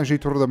کاتە گەیمەران ژەی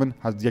تووڕ دەبن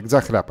یەکجا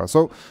خراپە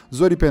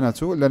زۆری پێ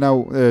نەچوو لە ناو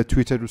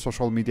تویتەر و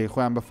سوشال میدیای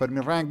خۆیان بە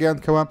فەرمی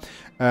ڕاگەیاندکەوە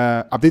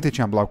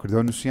ئەپدەیتێکیان بڵاو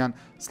کردەوە نووسیان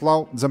سڵاو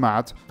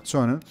جەماعەت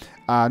چۆنن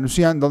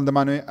نووسیان دڵ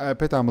دەمانوێت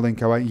پێتان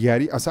بڵێنکەوە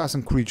یاری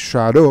ئەساسن کریت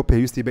شارۆ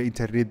پێویستی بە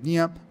ئینتەرنێت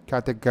نییە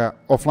کاتێککە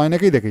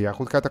ئۆفلاینەکەی دەکەی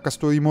یاخود کاتە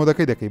کەستۆری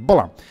مۆدەکەی دەکەی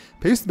بەڵام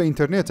پێویست بە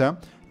ئینتەرنێتە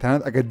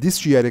تەنانەت ئەگەر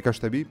دیسکی یاریەکەش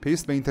دەبی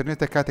پێویست بە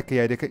ئینتەرنێتە کاتێککە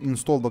یاریەکە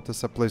ئینستۆڵ دەبتە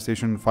سە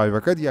پلەیستەیشن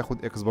 5ەکەت یاخود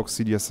ئێکسبۆکس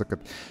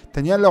سیریەسەکەت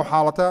تەنیا لەو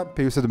حاڵەتە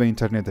پێویستت بە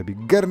ئینتەرنێت دەبی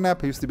گەرنا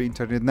پێویستی بە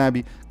ئینتەرنێت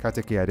نابی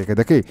کاتێککە یاریەکە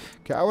دەکەی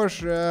کە ئەوەش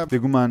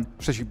بێگومان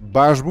شتێکی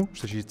باش بوو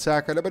شتێکی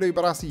چاکە لەبەرەوەی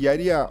بەڕاستی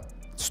یاریە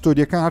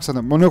ستۆریەکان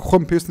هەرچەندە منە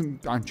خۆم پێستم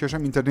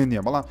کێشم ئینتەرنێت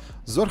نییە بەڵام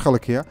زۆر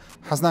خەڵکەیە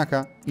حەز ناکە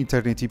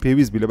ئینتەرنێتی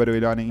پێویست بی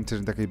لەبەرەوەی لەوانەیە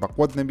ئینتەرنێتەکەی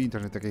بەقوت نەبی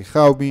ئینتەرنێتەکەی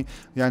خاوبی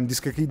یان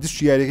دیسکەکەی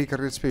دشتی یاریەکەی کە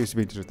ڕێز پێویست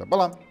بە ئینتەرنێتە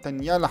بەڵام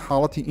تەنیا لە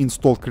حاڵەتی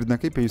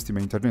ئینستۆڵکردنەکەی پێویستی بە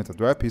ئینتەرنێتە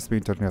دوای پێویست بە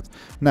ئینتەرنێت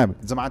نابێت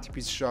جەماعەتی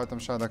پیس شاتم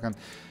شادەکەن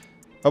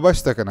ئەو باش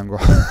دەکەنەنگۆ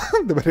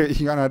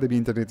دەبێت یان دەبی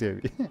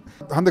ئینتەرنێتێوی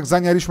هەندێک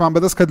زانیاریشمان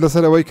بەدەست کرد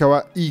لەسەر ئەوەی کەەوە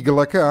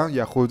ئیگڵەکە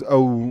یاخود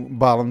ئەو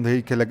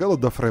باڵندەی کە لەگەڵ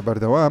دەفڕێ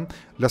بەردەوام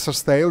لەسەر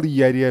ستایلی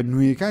یاریە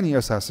نوێیەکانی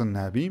ئەساسن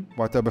نابی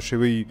واتە بە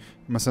شێوەی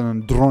مەسەن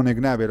درۆنێک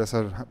نابێت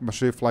لەسەر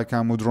بەشەی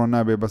فلایکام و درۆن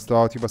نابێت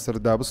بەستەواتی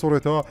بەسەردا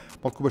بسڕێتەوە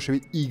بەڵکو بە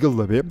شێوەی ئیگڵ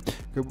دەبێت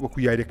وەکو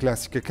یاریە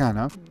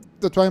کلاسیکەکانە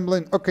دەتوانین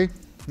بڵێن ئۆکەی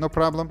no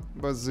problem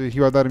بەس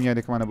هیوادارم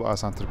یاریەکەمانە بۆ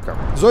ئاسانتر بکەم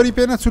زۆری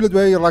پێ نەچوو لە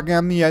دوای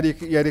ڕاگەیاندنی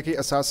یاریەکەی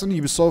ئەساسن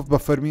یوبیسۆفت بە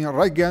فەرمی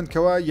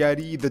ڕاگەیاندکەوە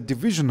یاری The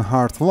Division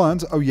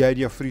Heartland ئەو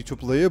یاریە فری تو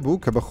پڵەیە بوو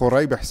کە بە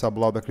خۆڕایی بە حساب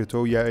بڵاو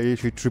دەکرێتەوە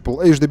یاریەکی تریپل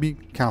ئەیچ دەبی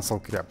کانسڵ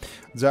کرا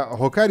جا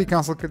هۆکاری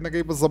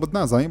کانسڵکردنەکەی بەزەبت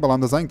نازانین بەڵام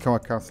دەزانین کەەوە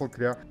کانسڵ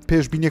کرا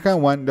پێشبینیەکان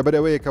وان لەبەر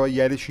ئەوەیەکەوە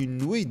یاریشی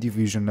نوێی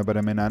دیڤیژن لە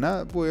بەرەمێنانە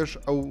بۆیش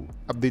ئەو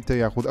ئەپدەیتە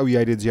یاخود ئەو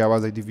یاریە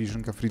جیاوازی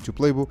دیڤیژن کە فری تو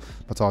پڵەی بوو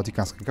بە تەواوی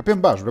کانسڵکردن کە پێم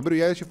باش لەبەر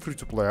یاریی فری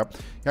تو پڵەیە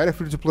یاری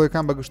فری تو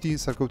پڵەیەکان بەگشتی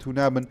سەرکەوتو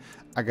نابن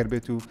ئەگەر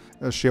بێت و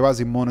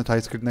شێوازی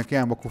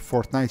مۆنتایزکردنەکەیان وەکو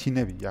فۆرتنایتی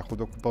نەبی یاخود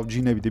وەکو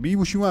پەبجی نەبی دەبی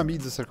وشیوامی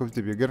سەرکەوت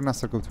دەبێت گەر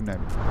ناسەرکەوتو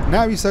نابی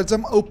ناوی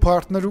سەرجەم ئەو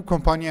پارتنەر و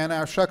کۆمپانیانە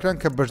ئاشاکران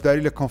کە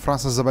بەشداری لە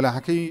کۆنفرانسە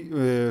زەبەلاحەکەی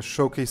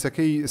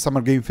شۆکەیسەکەی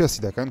سەمەر گەیم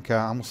فێستی دەکەن کە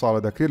هەموو ساڵە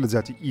دەکرێت لە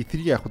جاتی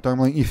ئیتری یاخود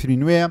تاڵی ئیفری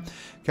نوێیە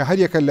کە هەر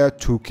یەکە لە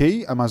 2K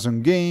Amazon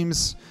Games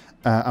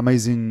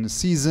Amazing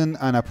Season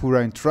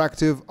Annapurna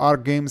Interactive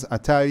Arc Games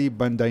Atari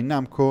Bandai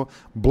Namco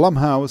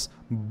Blumhouse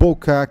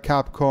Boca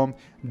Capcom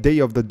Day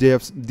of the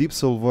Devs Deep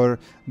Silver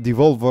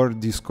Devolver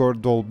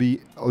Discord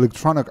Dolby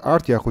Electronic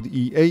Art یاخود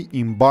EA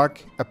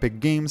Embark Epic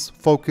Games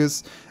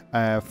Focus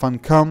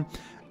Funcom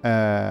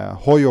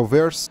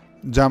HoYoverse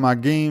جاما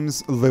گەیمز،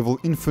 لێڤڵ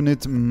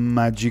ئینفینیت،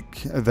 ماجیک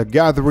The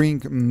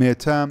Gathering،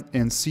 مێتا،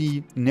 NC،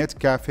 نێت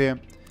کافێ،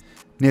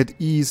 نێت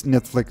ئیز،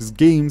 نێتفلیکس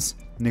گەیمز،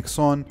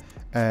 نیکسۆن،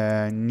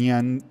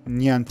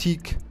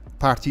 نیانتیک،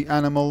 پارتی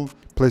ئانیمەڵ،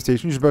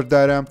 پلەیستەیشنیش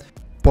بەردارە،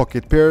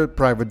 پۆکێت پێر،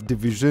 پرایڤەت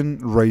دیڤیژن،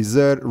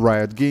 ڕێیزەر،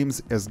 ڕایەت گەیمز،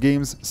 ئێس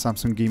گەیمز،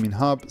 سامسونگ گەیمینگ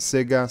هاب،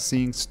 سێگا،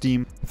 سینگ،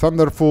 ستیم،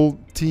 فەندەرفول،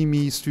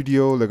 تیمی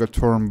ستودیۆ لەگەڵ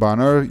تۆرن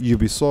بانەر،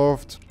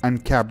 یوبیسۆفت،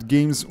 ئەنکاپد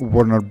گەیمز،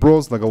 وەرنەر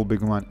برۆز لەگەڵ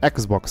بێگومان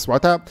ئەکسبۆکس.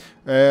 واتە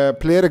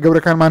پلەیەرە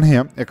گەورەکانمان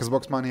هەیە،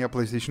 ئەکسبۆکسمان هەیە،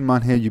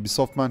 پلەیستەیشنمان هەیە،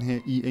 یوبیسۆفتمان هەیە،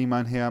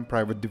 EA-مان هەیە،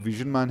 پرایڤەت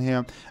دیڤیژنمان هەیە،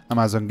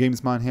 ئەمازۆن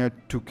گەیمزمان هەیە،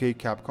 2K،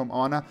 کاپکۆم،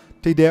 ئەوانە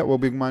تێیدا وە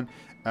بێگومان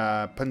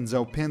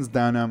 55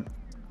 دانە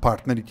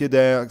پارتنەری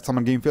تێدایە.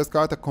 سەمەر گەیم فێست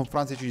کاتە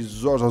کۆنفرانسێکی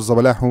زۆر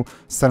زەبەلاح و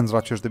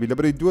سەرنجڕاکێش دەبی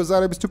لەبەرەوەی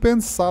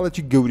 2025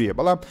 ساڵێکی گەورەیە،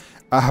 بەڵام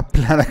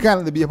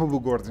پلانەکان دەبی هەموو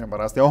بگۆڕدرێن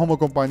بەڕاستی ئەو هەموو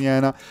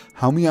کۆمپانیانە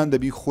هەمویان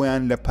دەبی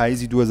خۆیان لە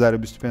پاییزی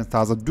 2025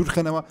 تازە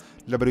دوورخێنەوە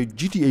لەبەرەوەی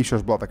GTA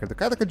 6 بڵاو دەکرێت.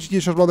 کاتێککە GTA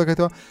 6 بڵاو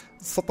دەکرێتەوە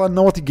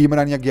 90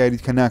 گەیمەران یەک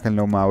یاریت کە ناکەن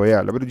لەو ماوەیە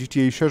لەبەر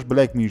GTA 6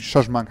 بلایکمی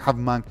 6 مانگ 7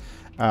 مانگ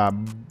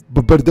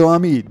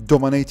بەردەوامی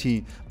دۆمەنەیتی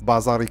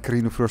بازاڕی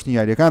کڕین و فرۆشتنی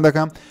یاریەکان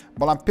دەکەم،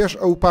 بەڵام پێش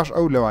ئەو پاش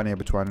ئەو لەوانەیە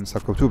بتوانن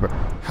سەرکەوتوو بن.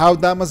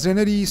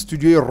 هاودامەزرێنەری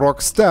ستودیۆی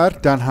ڕۆکستار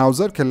دان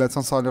هاوزەر کە لە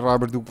چەند ساڵی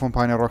ڕابردوو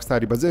کۆمپانیا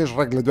ڕۆکستاری بەجێهێش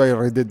ڕێک لە دوای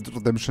ڕێدێت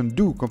ڕدەمشن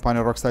دوو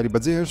کۆمپانیا ڕۆکستاری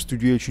بەجێهێش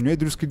ستودیۆیەکی نوێ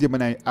دروست کردی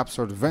بەناوی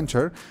ئەبسۆرد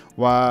ڤێنچەر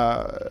و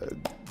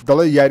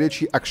دەڵێ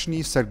یاریێکی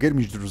ئەکشنی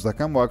سەرگەرمیش دروست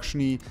دەکەم و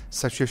ئەکشنی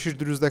سەرکێشیش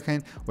دروست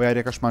دەکەین و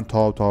یاریەکەشمان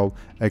تەواو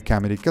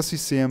کامێرەی کەسی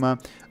سێمە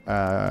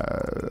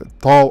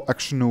تەواو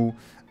ئەکشن و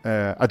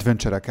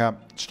ئەدڤێنچەرەکە.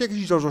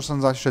 شتێکی زۆر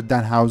سەنجاشە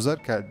دان هاوزەر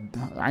کە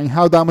عین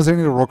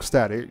هاودامەزرێنی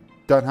ڕۆکستارێ.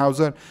 دان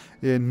هاوزەر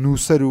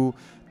نووسەر و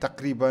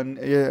تقریبا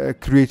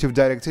کریتیڤ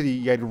دایرەکتەری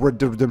یاری ڕێد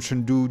دەد ڕدەمشن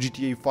 2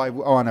 GTA 5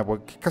 و ئەوانە بووە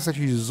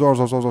کەسێکی زۆر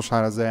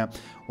شارەزایە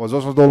و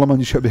زۆر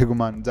دەوڵەمەندیشە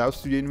بێگومان. جا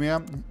ستودیۆی نوێیە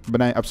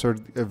بنای ئەبسۆرد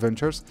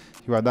ڤێنچەرز،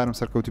 هیوادارم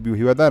سەرکەوتوبی و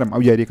هیوادارم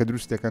ئەو یاریەکە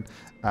دروست دەکەن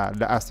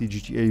لە ئاستی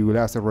GTA و لە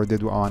ئاستی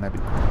ڕێدێد و ئەوانە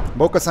بێت.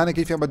 بەو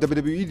کەسانێکی فێن بە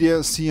WWE دێ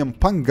CM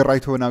Punk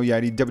گەڕایتەوە ناو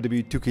یاری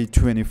WWE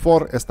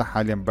 2K24 ئێستا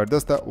حالیان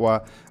بەردەستە و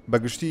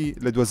بەگشتی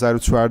لە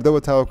 2014ەوە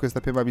تاوەکو ئێستا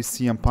پێم وابی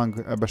CM Punk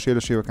بەشێ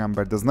لە شێوەکان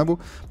بەردەست نەبوو،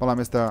 بەڵام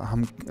ئێستا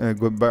هەم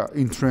بە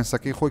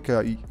ئینترنسەکەی خۆی کە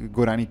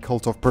گۆرانی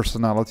Cult of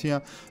Personalityە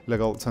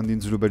لەگەڵ چەندین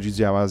جلوبەرجی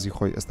جیاوازی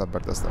خۆی ئێستا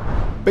بەردەستە.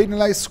 بین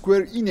لای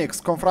سکوێر ئینێکس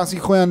کۆنفرانسی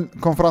خۆیان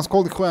کۆنفرانس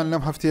کۆڵی خۆیان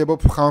لەم هەفتەیە بۆ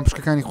خاوەن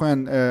پشکەکانی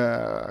خۆیان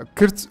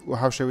کرد و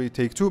هاوشێوەی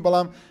تێکتو،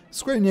 بەڵام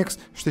سکوێر ئینێکس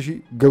شتێکی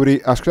گەورەی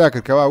ئاشکرا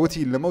کردکەوە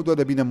وتی لەمە دووە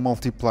دەبینە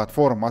مەڵتی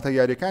پلاتفۆرم، واتە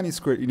یاریەکانی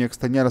سکوێر ئینێکس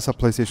تەنیا لەسەر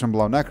پلەیستەیشن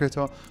بڵاو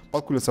ناکرێتەوە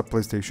بەڵکو لەسەر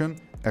پلەیستەیشن،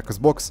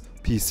 ئەکسبۆکس،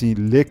 PC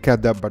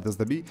لێکەدا بەردەست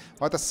دەبی.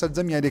 واتە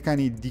سەرجەم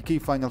یاریەکانی دیکەی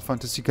فاینەل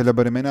فانتەسی کە لە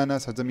بەرەمێنانە،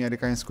 سەرجەم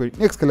یاریەکانی سکوێر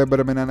ئینێکس کە لە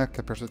بەرەمێنانە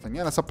کە پێشتر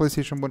تەنیا لەسەر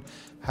پلەیستەیشن بوون،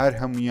 هەر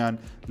هەمویان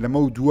لەمە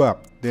دووە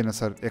دێنە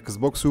سەر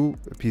ئەکسبۆکس و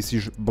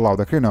PCش بڵاو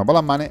دەکرێنەوە،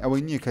 بەڵام مانای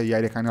ئەوەی نییە کە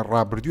یاریەکانی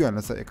ڕابردوویان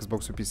لەسەر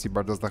ئەکسبۆکس و PC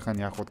بەردەست دەخەن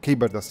یاخۆت کەی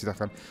بەردەستی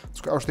دەخەن،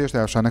 چونکە ئەو شتە هێشتا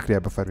هێشتا نەکرێ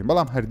بە فەرمی،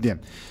 بەڵام هەردێن.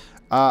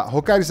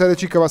 هۆکاری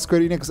سەرەکی کەوا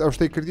سکوێر ئینێکس ئەو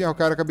شتەی کردی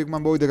هۆکارەکە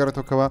بێگومان بەوەی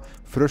دەگەڕێتەوەکەوە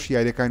فرۆشی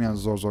یاریەکانیان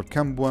زۆر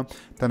کەم بووە،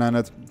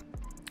 تەنانەت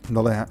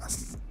دەڵێ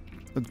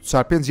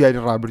 4-5 یاری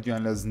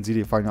ڕابردویان لە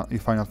زنجیرەی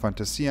فاینەل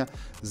فانتەسیە،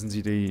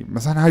 زنجیرەی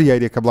مەسەن هەر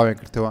یاریەکە بڵاویان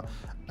کردەوە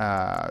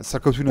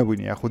سەرکەوتو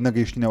نەبووینی یاخود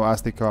نەگەیشتینەوە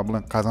ئاستێکەوە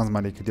بڵێن قازان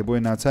زمانی کردێ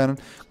بۆی ناچارن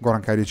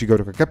گۆڕانکاریێکی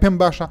گەورەکە کە پێم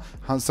باشە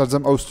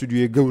سەرجەم ئەو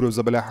ستودیۆی گەورە و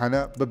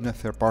زەبەلاحانە ببنە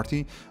ثێرد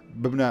پارتی،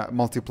 ببنە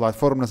مەڵتی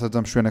پلاتفۆرم لە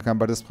سەرجەم شوێنەکان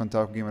بەردەست بخەن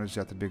تاوەکو گەیمەرە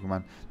زیاتر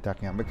بێگومان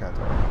تاقییان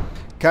بکاتەوە.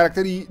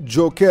 کارکتەری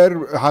جۆکەر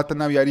هاتە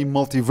ناو یاری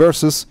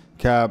مەڵتیڤەرسس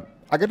کە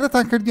ئەگەر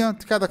دەتان کردیان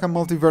تکا دەکەم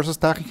مەڵتیڤەرسس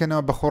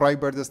تاقیکەنەوە بە خۆڕایی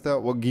بەردەستە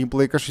و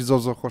گیمپڵێکەشی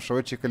زۆر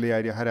خۆشەوە چێکە لە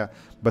یاریە هەرە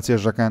بە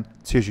چێژەکان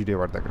چێژی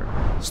لێوەردەگرن.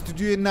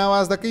 ستودیۆی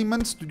ناوازدەکەی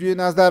من ستودیۆی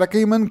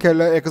نازدارەکەی من کە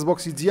لە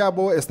ئێکسبۆکسی جیا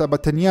بۆ ئێستا بە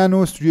تەنیان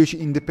و ستودیۆشی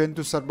ئیندیپێندنت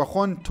و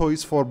سەربەخۆن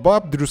تۆیز فۆر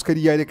باب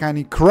دروستکەری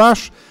یاریەکانی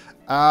کراش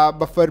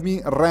بە فەرمی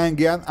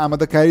ڕانگەیان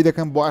ئامادەکاری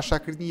دەکەم بۆ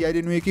ئاشاکردنی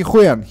یاری نوێیەکی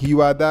خۆیان.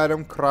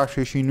 هیوادارم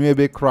کراشێکی نوێ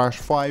بێ، کراش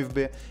 5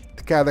 بێ،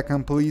 تکا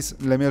دەکەم پلیس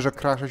لە مێژە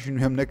کراشەشی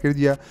نوێم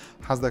نەکردیە،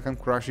 حەز دەکەم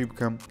کراشی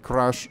بکەم.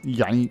 کراش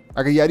یعنی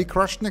ئەگە یاری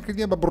کراش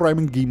نەکردیە بە بڕای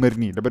من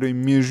گەیمەرنی لەبەرەوەی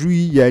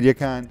مێژووی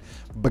یاریەکان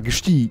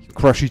بەگشتی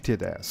کراشی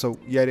تێدایە، سو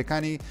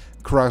یاریەکانی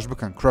کراش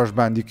بکەن، کراش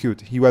باندیکیوت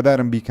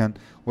هیوادارم بیکەن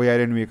و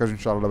یاری نوێیەکەش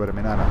ئینشاڵڵا لە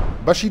بەرەمێنانە.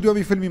 بەشی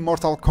دووەمی فیلمی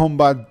مۆرتال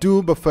کۆمبات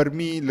 2 بە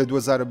فەرمی لە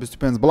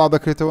 2025 بڵاو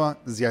دەکرێتەوە،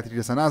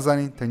 زیاتری لەسە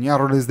نازانین، تەنیا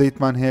ڕۆلیز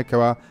دەیتمان هەیە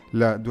کەوا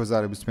لە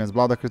 2025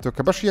 بڵاو دەکرێتەوە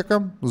کە بەشی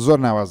یەکەم زۆر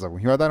ناوازە بوو،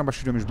 هیوادارم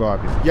بەشی دووەمیش بەوا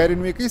بێت. یاری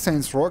نوێیەکەی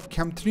ساینس ڕۆ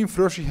کەمترین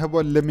فرۆشی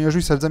هەبووە لە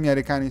مێژووی سەرجەم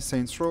یاریەکانی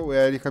ساینس ڕۆ و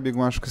یاریەکە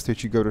بێگومان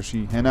شکستێکی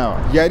گەورەشی هێناوە.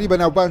 یاری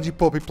بەناوبانجی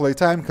پۆپی پلەی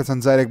تایم کە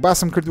چەند جارێک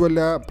باسم کردووە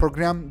لە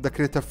پرۆگرام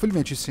دەکرێتە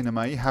فیلمێکی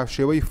سینەمایی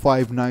هاوشێوەی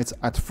Five Nights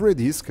at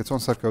Freddy's کە چۆن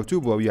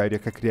سەرکەوتوو بووە و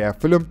یاریەکە کرایە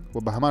فیلم و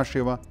بە هەمان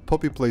شێوە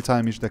پۆپی پلەی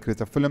تایمیش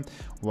دەکرێتە فیلم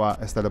و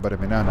ئێستا لە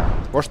بەرەمێنانە.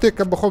 وە شتێک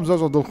کە بەخۆم زۆر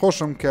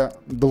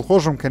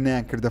دڵخۆشم کە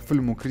نیان کردە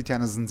فیلم و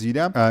کریتیانە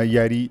زنجیرە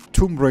یاری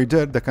توم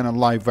ڕێیدەر دەکەنە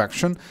لایڤ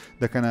ئەکشن،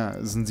 دەکەنە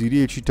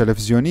زنجیرەیەکی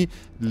تەلەڤیزیۆنی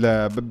لە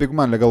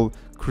بێگومان لەگەڵ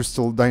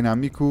کریستڵ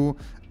داینامیک و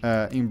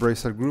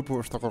ئیمبریسەر گروپ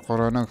و شتە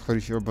قۆڕانە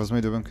خەریکی ئەو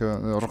بەزمەی دەبن کە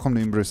ڕقم لە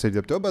ئیمبریسەر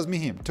دەبێتەوە بەزمی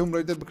هیم توم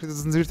ڕێدە بکرێتە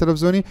زنجیر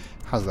تەلەڤیزۆنی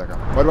حەز دەکەم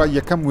وەروە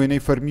یەکەم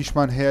وێنەی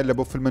فەرمیشمان هەیە لە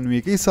بۆ فیلمە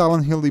نوێیەکەی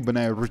ساڵن هیڵی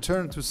بنای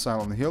ریترن تو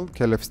ساڵن هیڵ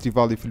کە لە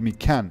فستیڤاڵی فیلمی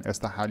کان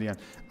ئێستا حالیان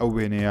ئەو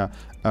وێنەیە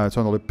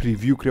چۆن دەڵێ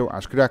پریڤیو کرێ و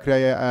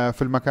ئاشکراکرایە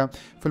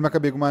فیلمەکە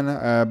بێگومان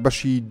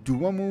بەشی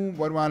دووەم و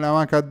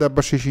وەرواناوان کاتدا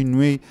بەشێکی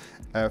نوێی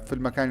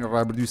فیلمەکانی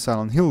ڕابردووی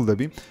ساڵن هیڵ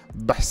دەبی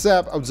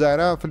بەحساب ئەو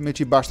جارە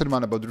فیلمێکی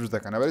باشترمانە بە دروست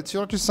دەکەن ئەوەی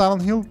چیرۆکی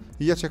ساڵن هیڵ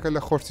یەکێکە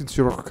لە خۆشترین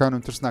چیرۆکەکان و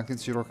ترسناکترین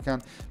چیرۆکەکان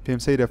پێم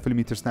سەیرە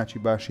فیلمی ترسناکی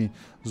باشی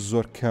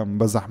زۆر کەم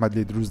بە زەحمەت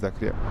لێ دروست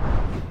دەکرێت.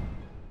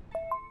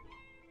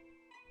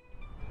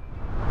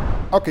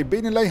 ئۆکەی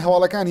بین لای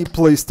هەواڵەکانی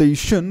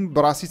پلەیستەیشن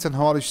بەڕاستی چەند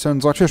هەواڵی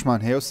سەرنجڕاکێشمان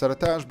هەیە و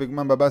سەرەتاش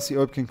بگومان بە باسی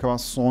ئەوە بکەین کەوا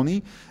سۆنی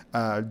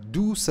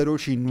دوو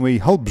سەرۆکی نوێی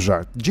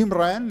هەڵبژارد جیم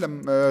ڕایان لە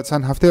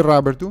چەند هەفتەی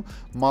ڕابردوو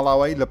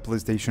ماڵاوایی لە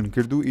پلەیستەیشن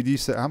کرد و ئیدی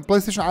هەم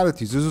پلەیستەیشن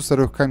عادەتی زوو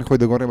سەرۆکەکانی خۆی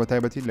دەگۆڕێ بە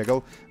تایبەتی لەگەڵ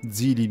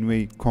جیلی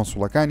نوێی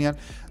کۆنسوڵەکانیان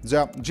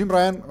جا جیم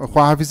ڕایان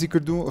خواحافیزی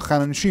کرد و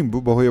خانەنشین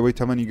بوو بەهۆی ئەوەی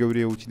تەمەنی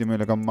گەورەیە وتی دەمێت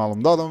لەگەڵ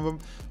ماڵمدا دەم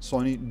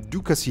سۆنی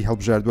دوو کەسی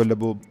هەڵبژاردووە لە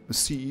بۆ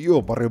CEO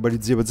بەڕێوەبەری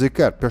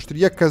جێبەجێکار پێشتر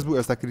یەک کەس بوو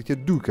ئێستا کریتە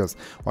دوو کەس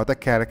واتە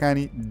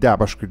کارەکانی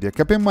دابەش کردێت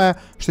کە پێم وایە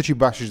شتێکی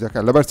باشیش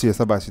دەکات لەبەرچی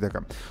ئێستا باسی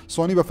دەکەم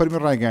سۆنی بە فەرمی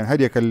ڕاگەیاند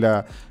هەریەکە لە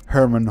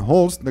هەرمن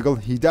هۆڵز لەگەڵ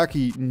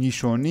هیداکی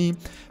نیشۆنی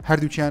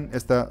هەردووچیان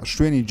ئێستا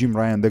شوێنی جیم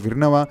ڕایان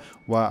دەگرنەوە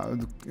و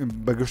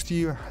بەگشتی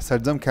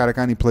سەرجەم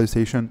کارەکانی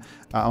پلەیستەیشن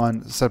ئەوان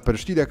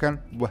سەرپەرشتی دەکەن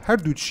و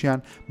هەردووچیان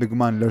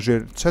بگومان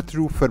لەژێر چەتر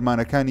و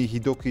فەرمانەکانی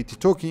هیدۆکی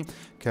تیتۆکی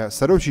کە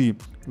سەرۆکی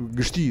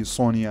گشتی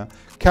سۆنیە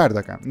کار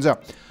دەکەن جا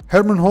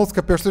هەرمن هۆڵز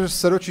کە پێشتر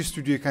سەرۆکی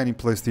ستودیۆکانی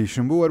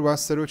پلەیستەیشن بوو وەروە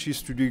سەرۆکی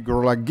ستودیۆی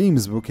گۆڕلا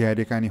گەیمز بوو کە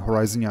یاریەکانی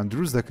هۆرایزنیان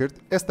دروست دەکرد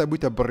ئێستا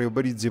بوویتە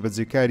بەڕێوەبەری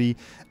جێبەجێکاری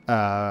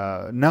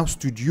ناو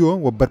ستودیۆ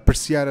و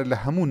بەرپرسیارە لە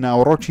هەموو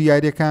ناوەڕۆکی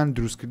یاریەکان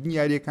دروستکردنی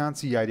یاریەکان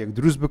چی یاریەک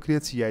دروست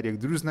بکرێت چی یاریەک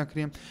دروست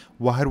نەکرێن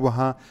و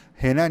هەروەها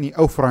هێنانی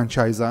ئەو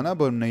فرانچایزانە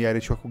بۆ منە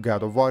یاریی وەکو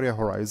گادۆڤاریا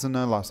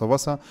هۆرایزنە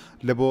لاسەڤەسە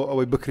لە بۆ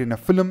ئەوەی بکرێنە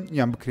فیلم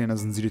یان بکرێنە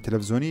زنجیری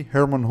تەلەڤیزۆنی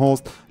هەرمن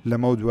هۆڵز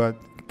لەمە دووە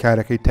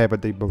کارەکەی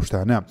تایبەتەی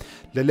بەشتانە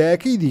لە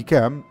لایەکەی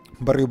دیکە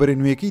بەڕێوەبەری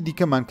نوێیەکەی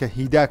دیکەمان کە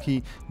هیداکی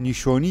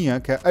نیشۆنیە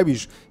کە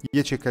ئەویش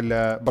یەکێکە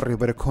لە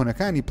بەڕێوەبەرە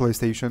کۆنەکانی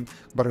پلەیستەیشن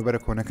بەڕێوەبەرە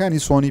کۆنەکانی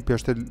سۆنی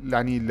پێشتر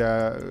لانی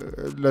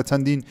لە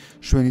چەندین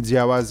شوێنی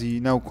جیاوازی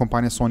ناو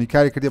کۆمپانیا سۆنی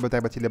کاری کردێ بە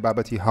تایبەتی لە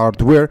بابەتی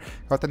هاردوێر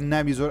کاتە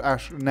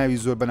ناوی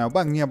زۆر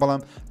بەناوبانگ نییە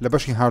بەڵام لە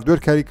بەشی هاردوێر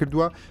کاری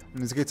کردووە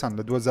نزیکەی چەند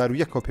لە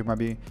 2001 پێما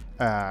بێ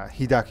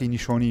هیداکی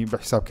نیشۆنی بە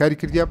حسابکاری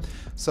کردیە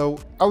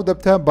ئەو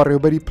دەبتە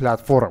بەڕێوەبەری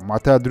پلاتفۆرم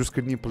واتە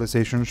دروستکردنی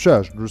پلەیستەیشن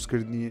 6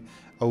 دروستکردنی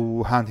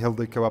ئەو هاند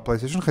هێڵدەکەەوە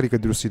پلەیستەیشن خەریکە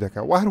درستی دەکە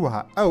و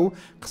هەروەها ئەو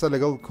قسە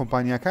لەگەڵ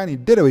کۆمپانیەکانی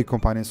دەرەوەی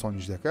کۆمپانیای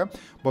سۆنیش دەکە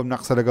بۆ منە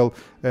قسە لەگەڵ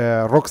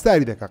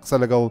ڕۆکستاری دەکە قسە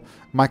لەگەڵ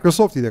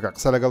مایکرۆسۆفتی دەکە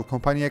قسە لەگەڵ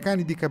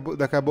کۆمپانیەکانی دیکە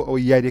دەکا بۆ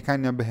ئەوەی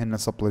یاریەکانیان بهێنە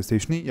سە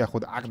پلەیستەیشنی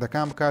یاخود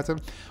عقدەکان بکاتن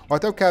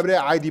واتە ئەو کابرای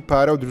عادی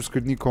پارە و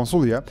دروستکردنی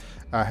کۆنسۆلیە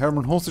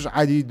هەرمن هۆڵزش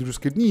عادی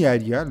دروستکردنی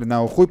یاریە لە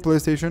ناو خۆی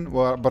پلەیستەیشن و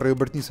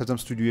بەڕێوەبردنی سەرجەم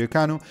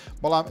ستودیۆیەکان و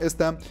بەڵام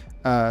ئێستا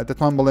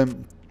دەتوان بڵێم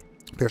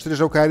پێشتر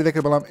ژەو کاری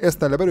دەکە بەڵام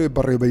ئێستا لەبەرەوەی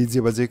بەڕێوەبەری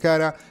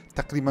جێبەجێکارە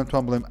تقریبا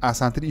توان بڵێم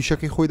ئاسانتر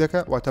ئیشەکەی خۆی دەکە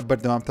واتە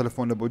بەردەوام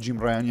تەلەفۆن لە بۆ جیم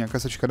ڕایانیان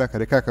کەسێکی کەدا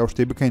کارێکاکە ئەو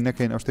شتەی بکەین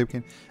نەکەین ئەو شتەی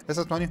بکەین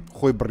ئێستا توانین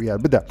خۆی بڕیار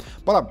بدە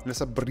بەڵام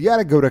لەسەر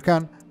بڕیارە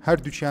گەورەکان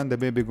هەردووچیان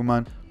دەبێ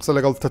بێگومان قسە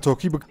لەگەڵ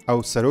تەتۆکی بک ئەو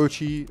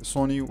سەرۆکی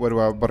سۆنی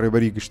وەروە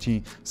بەڕێوەبەری گشتی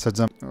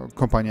سەرجەم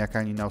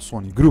کۆمپانیەکانی ناو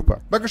سۆنی گروپە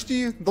بەگشتی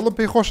دڵم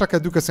پێی خۆشە کە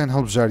دوو کەسێن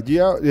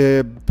هەڵبژاردیە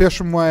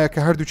پێشم وایە کە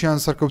هەردووچیان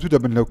سەرکەوتوو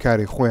دەبن لەو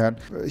کاری خۆیان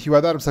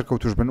هیوادارم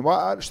سەرکەوتوش بن و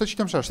شتێکی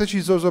تەمشا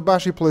شتێکی زۆر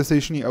باشی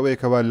پلەیستەیشنی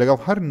ئەوەیەکەوە لەگەڵ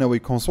هەر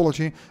نەوەی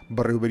کۆنسۆڵەکی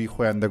بەڕێوەبەری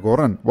خۆیان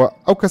دەگۆڕن و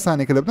ئەو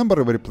کەسانێک کە دەبن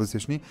بەڕێوەبەری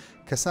پلەیستەیشنی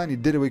کەسانی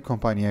دەرەوەی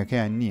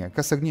کۆمپانیەکەیان نییە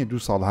کەسێک نییە 2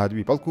 ساڵ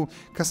هاتووی بەڵکو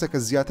کەسێکە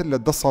زیاتر لە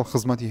 10 ساڵ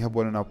خزمەتی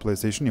هەبووە لە ناو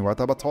پلەیستەیشنی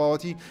واتە بە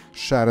تەواوەتی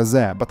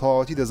شارەزایە بە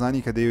تەواوەتی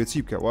دەزانی کە دەیەوێت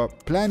چی بکەوە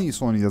پلانی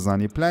سۆنی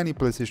دەزانی پلانی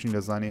پلەیستەیشنی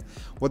دەزانی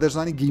و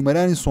دەزانی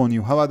گەیمەرانی سۆنی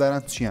و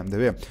هەواداران چیان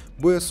دەوێت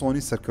بۆیە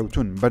سۆنی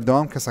سەرکەوتون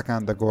بەردەوام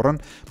کەسەکان دەگۆڕن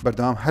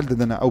بەردەوام هەر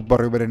دەدەنە ئەو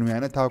بەڕێوەبەرە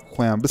نوێیانە تاوەکو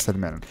خۆیان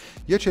بسەلمێنن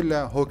یەکێک لە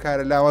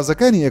هۆکارە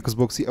لاوازەکانی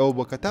ئێکسبۆکسی ئەو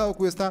بۆ کە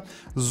تاوەکو ئێستا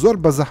زۆر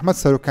بە زەحمەت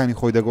سەرۆکانی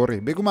خۆی دەگۆڕێ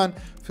بێگومان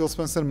فیل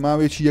سپەنسەر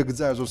ماوەیەکی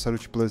یەکجار زۆر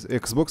سەرۆکی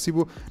ئێکسبۆکسی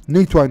بوو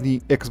نەیتوانی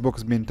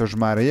ئێکسبۆکس بێنتە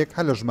ژمارە 1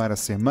 هەر لە ژمارە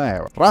 3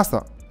 مایەوە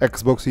ڕاستە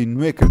ئەکسبۆکسی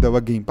نوێ کردەوە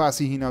گەیم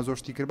پاسی هینا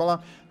زۆشتی کرد بەڵام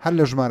هەر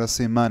لە ژمارە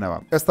 3 مانەوە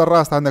ئێستا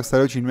ڕاست هەندێک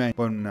سەرۆکی نوێی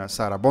بۆن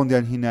سارا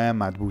بۆندیان هینایە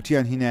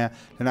مادبوتیان هینایە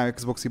لە ناو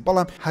ئەکسبۆکسی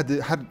بەڵام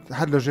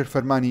هەر لە ژێر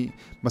فەرمانی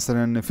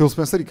مەسەلەن فیل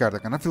سپەنسەری کار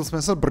دەکەن فیل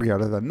سپەنسەر بڕیار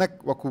دەدەن نەک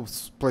وەکو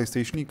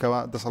پلەیستەیشنی کەوا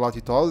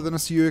دەسەڵاتی تەواو دەدەنە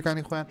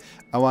سیۆیەکانی خۆیان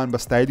ئەوان بە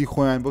ستایلی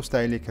خۆیان بۆ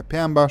ستایلێک کە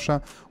پێیان باشە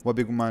و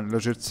بێگومان لە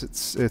ژێر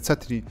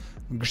چەتری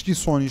گشتی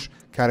سۆنیش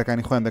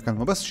کارەکانی خۆیان دەکەن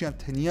و بەسشیان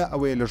تەنیا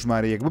ئەوەیە لە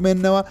ژمارەیەک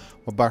بمێننەوە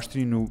و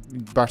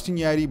باشترین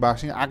یاری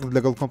باشترین عقد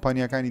لەگەڵ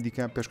کۆمپانیەکانی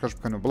دیکە پێشکەش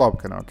بکەن و بڵاو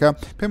بکەنەوە کە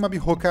پێمەبی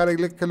هۆکارێک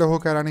کە لە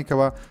هۆکارانی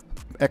کەەوە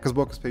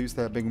ئەکسبۆکس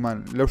پێویستە بێگومان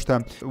لەو شتە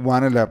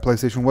وانە لە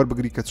پلەیستەیشن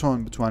وەربگری کە چۆن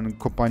بتوانن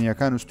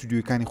کۆمپانیەکان و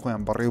ستودیۆکانی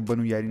خۆیان بەڕێو بن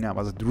و یاری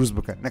ناوازە دروست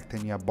بکەن نەک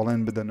تەنیا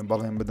بەڵێن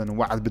بدەن و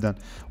وعد بدەن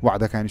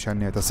وعدەکانیشان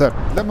نێتە سەر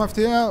لەم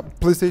هەفتەیە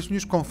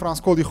پلەیستەیشنیش کۆنفرانس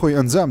کۆڵی خۆی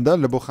ئەنجامدا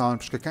لە بۆ خاوەن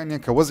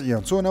پشکەکانیان کە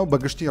وەزعیان چۆنە و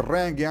بەگشتی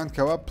ڕاگەیاند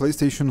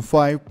پلەیستەیشن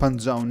 5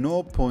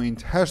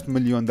 59.8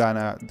 ملیۆن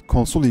دانە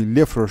کۆنسۆڵی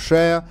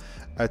لێفرۆشایە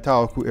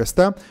تاوەکو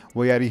ئێستا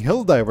و یاری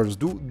هێلدایڤەرز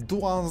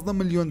 12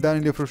 ملیۆن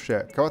دانی لێفرۆشە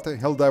کەواتە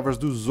هێلدایڤەرز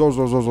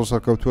زۆر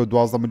سەرکەوتووە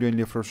 12 ملیۆن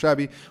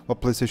لێفرۆشابی و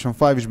پلەیستەیشن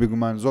 5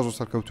 بێگومان زۆر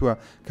سەرکەوتووە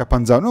کە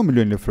 59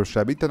 ملیۆن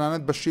لێفرۆشابی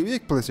تەنانەت بە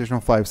شێوەیەک پلەیستەیشن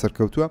 5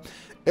 سەرکەوتووە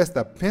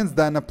ئێستا 5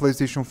 دانە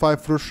پلەیستەیشن 5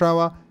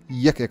 فرۆشاوە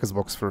یەک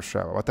ئێکسبۆکس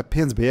فرۆشاوە واتە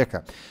 5 بە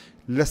یەکە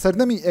لە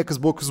سەردەمی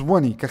ئێکسبۆکس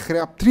وەنی کە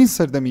خراپترین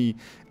سەردەمی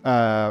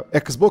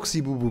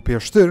ئێکسبۆکسی بوو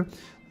پێشتر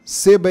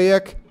 3 بە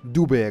 1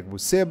 2 بە 1 بوو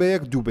 3 بە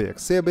 1 2 بە 1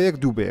 3 بە 1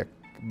 2 بە 1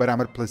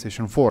 بەرامبەر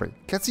پلەیستەیشن 4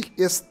 کەچی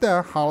ئێستا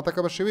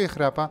حاڵەتەکە بە شێوەیە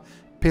خراپە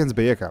 5 بە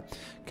 1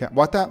 کە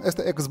واتە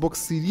ئێستا ئێکسبۆکس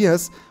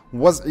سیریەس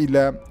وەزعی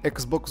لە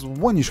ئێکسبۆکس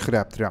وەنیش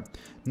خراپترە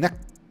نەک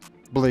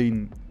بڵین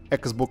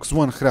ئێکسبۆکس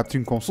وەن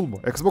خراپترین کۆنسۆڵ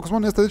بوو ئێکسبۆکس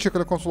وەن ئێستا دەچێت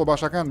لە کۆنسۆڵە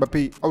باشەکان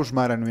بەپێی ئەو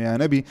ژمارە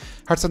نوێیانەبی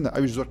هەرچەندە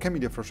ئەویش زۆر کەمی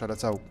لێفرۆشە لە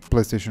چاو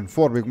پلەیستەیشن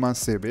 4 بێگومان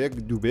 3 بە 1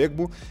 2 بە 1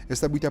 بوو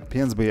ئێستا بوویتە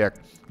 5 بە 1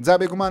 جا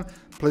بێگومان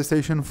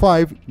پلەیستەیشن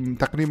 5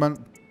 تقریبا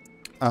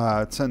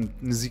چەند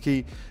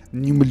نزیکەی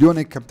نی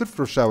ملیۆنێک کەمتر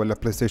فرۆشاوە لە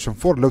پلەیستەیشن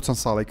 4 لەو چەند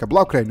ساڵێک کە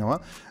بڵاوکراینەوە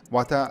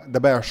واتە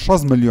دەبایە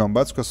 6 ملیۆن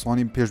بات کە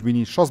سۆنی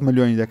پێشبینی 6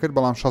 ملیۆنی دەکرد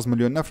بەڵام 6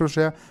 ملیۆن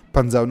نەفرۆشەیە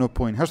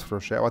 59.8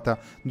 فرۆشە واتە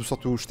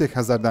 200 شتێک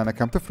هزار دانە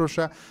کەمتر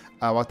فرۆشە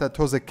ئەواتە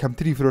تۆزێک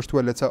کەمتری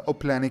فرۆشتووە لە ئەو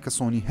پلانەی کە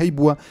سۆنی هەی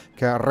بووە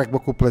کە ڕێک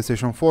بەکو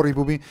پلەیستەیشن 4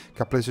 بووبی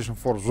کە پلەیستەیشن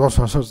 4 زۆر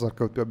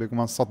سەرکەوتووە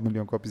بێگومان 100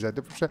 ملیۆن کۆپی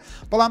زیاتر فرۆشە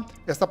بەڵام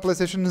ئێستا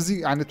پلەیستەیشن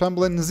نزیک ئەتوان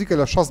بڵێن نزیکە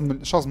لە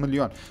 6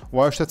 ملیۆن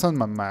وایە شتە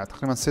چەندمان مایە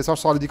تقریبا 300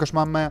 ساڵی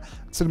دیکەشمان مایە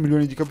 40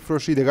 ملیۆنی دیکە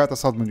بفرۆشی دەگاتە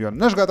 100 ملیۆن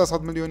نەشگاتە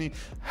 100 ملیۆنی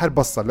هەر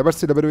بەسە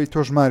لەبەرچی لەبەرەوەی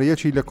تۆ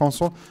ژمارەیەکی لە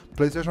کۆنسۆڵ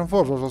پلەیستەیشن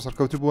 4 زۆر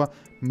سەرکەوتو بووە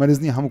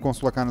مەرزنی هەموو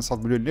کۆنسۆڵەکانە 100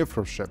 ملیۆن لێ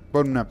فرۆشە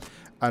بۆنە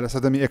لە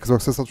سەردەمی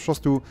ئێکسبۆکس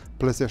 360 و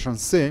پلەیستەیشن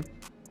 3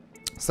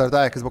 سەردا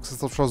ئێکسبۆکس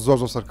 360 زۆر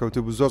فرۆکەوتو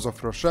بوو زۆر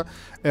فرۆشە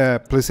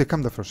پلەیستەیشن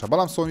کەم دەفرۆشە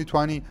بەڵام سۆنی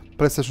توانی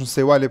پلەیستەیشن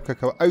 3 وا لێ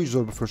بکەکەوە ئەوی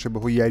زۆر بفرۆشە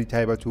بەهۆی یاری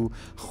تایبەت و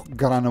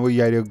گەڕانەوەی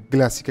یاری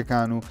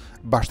گلاسیکەکان و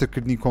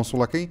باشترکردنی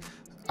کۆنسۆڵەکەی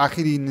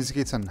ئاخری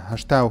نزیکەی چەند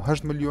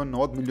 8 ملیۆن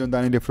 90 ملیۆن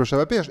دانی لێفرۆشە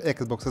بە پێش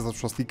ئێکسبۆکس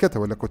 360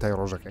 کەتەوە لە کۆتای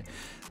ڕۆژەکەی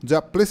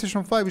جا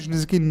پلەیستەیشن 5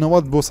 نزیکەی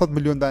 90 بۆ 100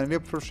 ملیۆن دانی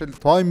لێفرۆشە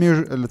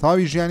لە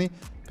تەواوی ژیانی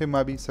پێم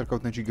وابی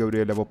سەرکەوتنێکی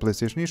گەورەیە لە بۆ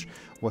پلەیستەیشنیش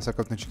و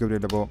سەرکەوتنێکی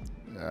گەورەیە لە بۆ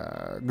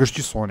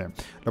گشتی سۆنێ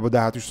لە بۆ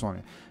داهاتوی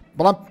سۆنێ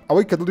بەڵام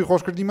ئەوەی کە دڵی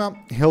خۆش کردیمە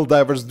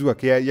هێلدایڤەرز 2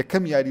 کە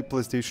یەکەم یاری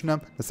پلەیستەیشنە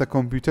لەسەر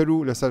کۆمپیوتەر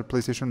و لەسەر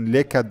پلەیستەیشن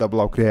لێکات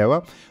دەبڵاوکرایەوە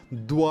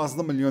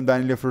 12 ملیۆن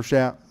دانی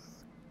لێفرۆشە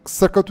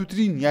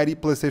سەرکەوتوترین یاری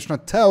پلەیستەیشنە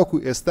تاوەکو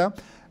ئێستا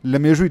لە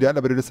مێژوویدا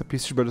لەبەر لەسەر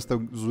پیسیش بەرزتە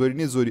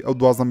زۆرینەی زۆری ئەو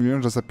 12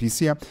 ملیۆن لەسەر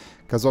پیسیە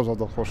کە زۆر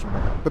دڵخۆشم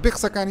بەپێ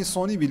قسەکانی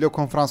سۆنی بی لەو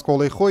کۆنفرانس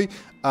کۆڵی خۆی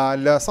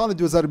لە ساڵی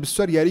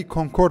 2024 یاری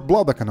کۆنکۆرد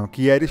بڵاو دەکەنەوە کە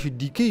یاریشی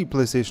دیکەی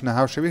پلەیستەیشنە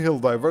هاوشەوی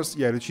هێلدایڤەرز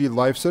یاریی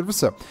لایڤ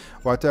سەرویسە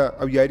واتە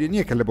ئەو یاری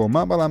نییە کە لە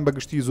بۆما بەڵام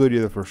بەگشتی زۆری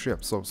دەفرۆشێ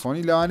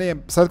سۆنی لەوانەیە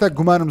سەرتا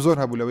گومانم زۆر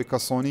هەبوو لەوەی کە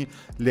سۆنی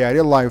لە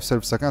یاری لایڤ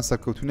سەرویسەکان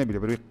سەرکەوتو نەبی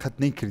لەبەرەوەی قەت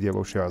نەیکردیە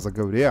بەو شێوازە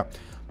گەورەیە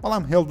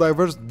بەڵام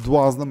هێلدایڤەرز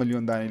 12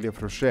 ملیۆن دانی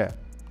لێفرۆشەیە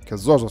کە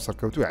زۆر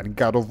سەرکەوتووە ینی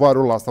گادۆڤار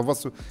و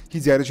لاستەڤەس و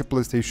هیچ یاریی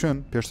پلەیستەیشن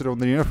پێشتر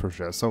ئەوەندەی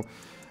نەفرۆشە سو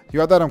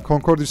هیوادارم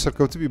کۆنکۆردی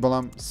سەرکەوتوبی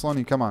بەڵام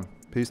سۆنی کەمان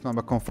پێویستمان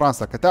بە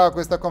کۆنفرانسە کە تاکو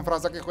ئێستا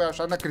کۆنفرانسەکەی خۆیان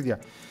شار نەکردیە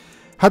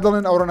هەر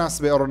دەڵێن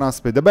ئەوڕۆ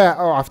ناسبێ دەبایە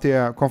ئەو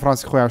هەفتەیە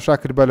کۆنفرانسی خۆیان شا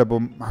کرد بە لە بۆ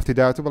هەفتەی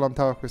داهاتوو بەڵام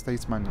تاوەکو ئێستا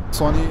هیچمان نیە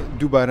سۆنی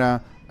دووبارە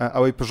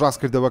ئەوەی پژاس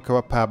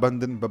کردەوەکەوە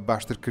پابەندن بە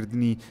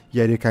باشترکردنی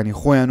یاریەکانی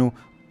خۆیان و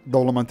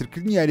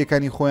دەوڵەمەندترکردنی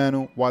یاریەکانی خۆیان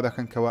و وا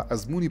دەکەنکەوە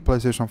ئەزمموی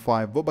پلەیستەیشن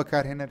 5 بۆ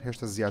بەکارهێنەر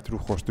هێشتا زیاتر و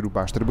خۆشتر و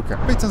باشتر بکەن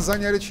پێیتەن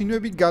زانیارێکی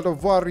نوێبی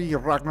گادۆڤاری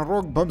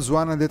ڕاگنەڕۆک بەم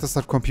زوانە دێتە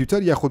سەر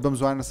کۆمپیوتەر یاخود بەم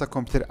زوانە سەر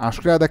کۆمپیوتەر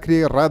ئاشکرا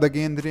دەکرێت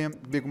ڕادەگەیەندرێن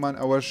بێگومان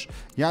ئەوەش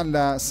یان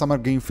لە سەمەر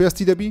گەیم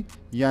فێستی دەبی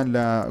یان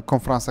لە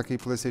کۆنفرانسەکەی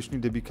پلەیستەیشنی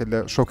دەبی کە لە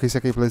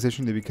شۆکەیسەکەی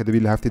پلەیستەیشن دەبی کە دەبی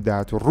لە هەفتەی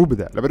داهاتوو ڕوو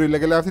بدە لەبەرەوەی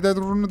لەگەڵ هەفتەی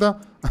داهاتوو ڕوو نەدا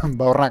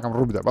باوەڕاکەم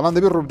ڕوو بدە بەڵام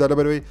دەبی ڕوو بدە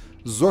لەبەرەوەی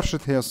زۆر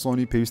شت هەیە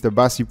سۆنی پێویستە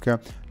باسی بکە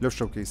لەو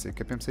شۆکەیسێک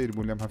کە پێم سەیر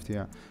بوو لەم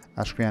هەفتەیە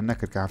ئاشکریان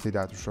نەکرد کە هەفتەی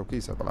داهاتوو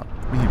شۆکەیسە بەڵام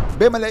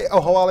بێمە لای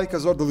ئەو هەواڵی کە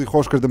زۆر دڵی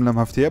خۆش کردم لەم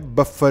هەفتەیە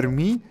بە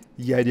فەرمی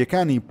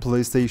یاریەکانی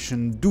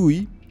پلەیستەیشن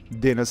 2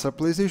 دێنە سەر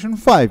پلەیستەیشن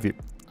 5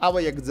 ئەوە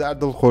یەکجار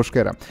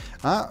دڵخۆشکەرە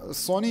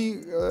سۆنی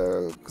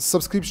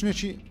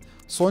سبسکریپشنێکی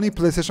سۆنی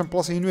پلەیستەیشن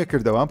پڵسی نوێ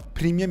کردەوە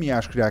پریمیەمی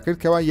ئاشکرا کرد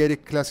کەوا یاری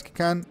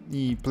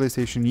کلاسیکەکانی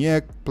پلەیستەیشن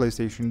 1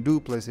 پلەیستەیشن 2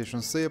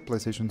 پلەیستەیشن 3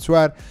 پلەیستەیشن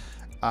 4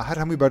 هەر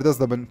هەمووی بەردەست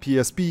دەبن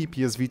PSP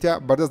PS Vita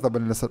بەردەست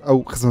دەبن لەسەر ئەو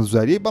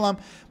خزمەتگوزاریە بەڵام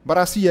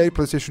بەڕاستی یاری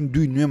پلەیستەیشن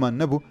 2 نوێمان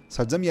نەبوو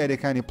سەرجەم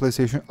یاریەکانی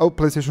پلەیستەیشن ئەو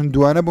پلەیستەیشن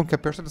 2 بوون کە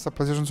پێشتر لەسەر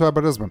پلەیستەیشن 4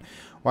 بەردەست بن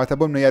واتە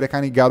بۆم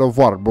یاریەکانی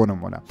گادۆڤار بۆ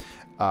نمونە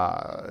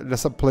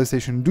لەسەر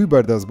پلەیستەیشن 2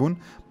 بەردەست بوون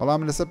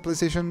بەڵام لەسەر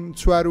پلەیستەیشن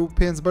 4 و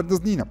 5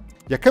 بەردەست نینە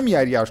یەکەم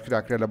یاری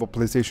ئاشکراکرا لە بۆ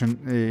پلەیستەیشن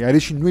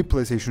یاریشی نوێی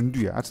پلەیستەیشن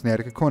 2 ئەچ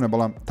یاریەکە کۆنە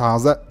بەڵام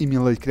تازە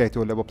ئیمیڵی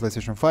کرێتەوە لە بۆ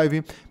پلەیستەیشن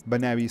 5 بە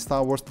ناوی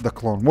ستار وارز The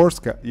Clone Wars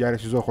کە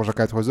یاریشی زۆر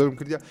خۆشەکات خۆزەرم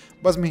کردیا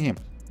بەس مهم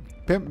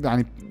پێم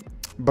ینی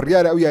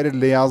بڕیارە ئەو یاری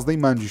لە 11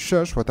 مانجی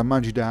 6 واتە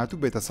مانجی داهاتوو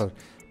بێتە سەر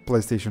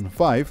پلەیستەیشن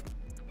 5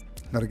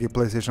 لەرگەی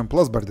پلەیستەیشن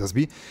پلس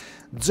بەردەستبی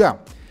جا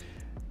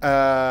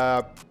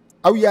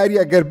ئەو یاری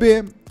ئەگەر بێ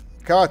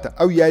کەواتە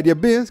ئەو یاریە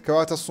بێت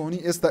کەواتە سۆنی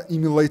ئێستا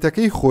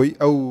ئیمیڵیتەکەی خۆی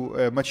ئەو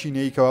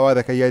مەچینەی کەوا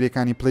دەکە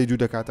یاریەکانی پلەی 2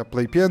 دەکاتە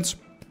پلەی 5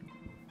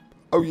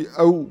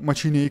 ئەو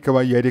مەچینەی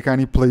کەوا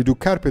یاریەکانی پلەی 2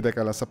 کار پێ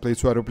دەکات لەسەر پلەی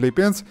 4 و پلەی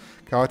 5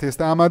 کەواتە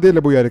ئێستا ئامادەی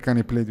لە بۆ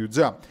یاریەکانی پلەی 2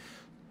 جا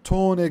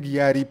تۆنێک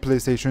یاری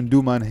پلەیستەیشن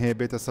 2 مان هەیە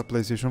بێتە سەر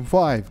پلەیستەیشن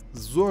 5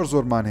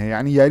 زۆرمان هەیە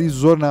یعنی یاری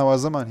زۆر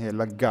ناوازەمان هەیە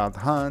لە گاد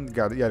هاند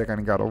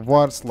یاریەکانی گاد ئۆف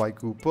وار سلای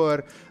کوپەر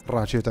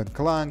ڕاچێتەن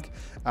کلانک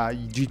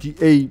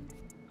GTA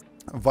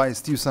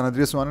ڤایستی و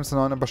سەنەدرێسوانن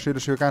سناوانە بەشێ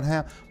لە شێوەکان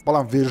هەیە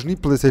بەڵام ڤێژنی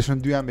پلەیستەیشن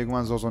 2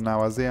 بێگومان زۆر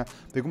ناوازەیە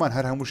بێگومان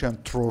هەر هەمووشیان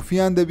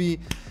ترۆفیان دەبی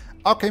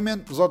ئەوکەی من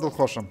زۆر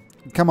دڵخۆشم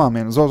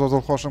کەمامێن زۆر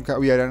دڵخۆشم کە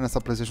ئەو یاریانە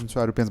سەر پلەیستەیشن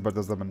 4 و 5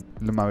 بەردەست دەبن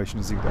لە ماوەیەکی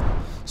نزیکدا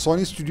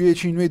سۆنی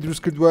ستودیۆیەکی نوێی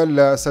دروست کردووە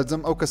لە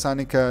سەرجەم ئەو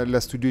کەسانی کە لە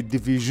ستودیۆ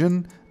دیڤیژن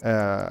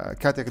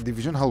کاتێک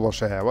دیڤیژن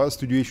هەڵوەشایەوە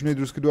ستودیۆیەکی نوێی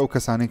دروست کردووە ئەو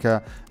کەسانی کە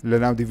لە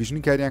ناو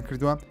دیڤیژنی کاریان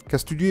کردووە کە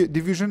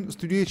دیڤیژن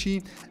ستودیۆیەکی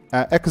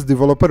ئەکس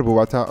دیڤلۆپەر بوو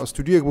واتە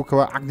ستودیۆیەک بوو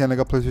کەوا عەقدیان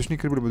لەگەڵ پلەیستەیشنی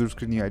کرد بە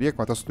دروستکردنی یاریەک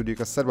واتە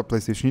ستودیۆیەکە سەر بە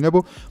پلەیستەیشنی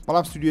نەبوو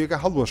بەڵام ستودیۆیەکە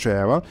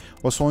هەڵوەشایەوە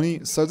و سۆنی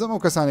سەرجەم ئەو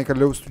کەسانی کە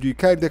لەو ستودیۆی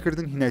کار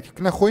دەکردن هینایەتی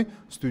نەخۆی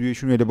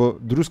ستودیۆیەکی نوێ لە بۆ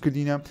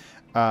دروستکردینە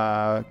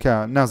کە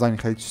نازانی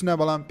خەریکچنە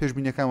بەڵام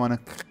پێشبینیەکانوانە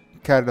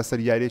کار لەسەر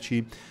یاریێکی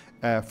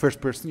فرست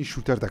پرسنی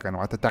شوتەر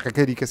دەکەنەوە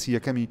تاقەکەری کەسی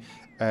یەکەمی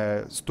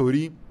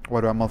ستۆری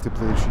وەروە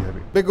مەڵتیپلەیەشی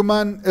هەبێت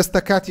بێگومان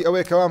ئێستا کاتی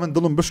ئەوەیە کەوا من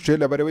دڵم بشتێ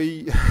لەبەرەوەی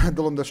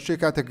دڵم دەشتێ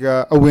کاتێکە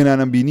ئەو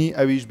وێنانم بینی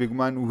ئەویش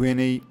بێگومان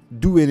وێنەی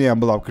دوو وێنەیان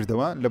بڵاو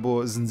کردەوە لە بۆ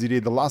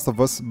زنجیرەی The Last of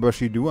Us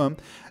بەشی دووەم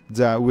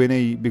جا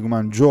وێنەی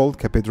بێگومان جۆڵ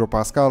کە پێدرۆ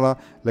پاسکاڵە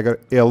لەگەر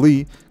ئێلی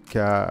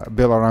کە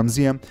بێڵە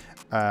رامزیە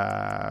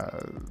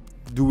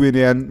دوو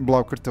وێنیان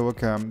بڵاو کردەوە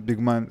کە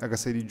بێگومان ئەگە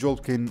سەیری جۆڵ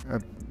بکەین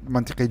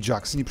منتیقی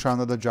جاکسنی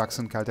پیشاندەدا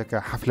جاکسن کاتێکە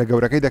حەفلە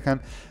گەورەکەی دەکەن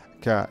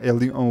کە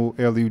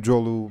ئێلی و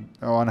جۆڵ و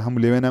ئەوانە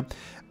هەموو لێوێنە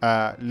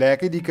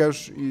لایەکەی دیکەش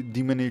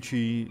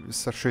دیمەنێکی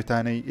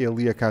سەرشێتانەی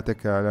ئێلیە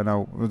کاتێکە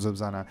لەناو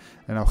جەبزانە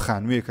لەناو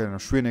خانوویەکە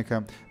لەناو شوێنێکە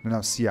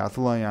لەناو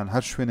سیاتڵە یان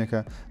هەر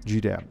شوێنێکە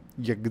جیرەیە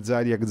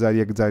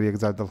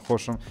یەکجار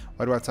دڵخۆشم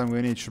وەروە چەند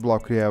وێنەیەکی بڵاو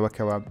کرایەوە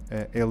کەوە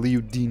ئێلی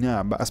و دینا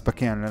بە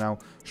ئەسپەکەیان لەناو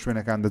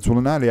شوێنەکان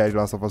دەجوڵنا لە یاری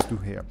لاست ئۆف ئەس 2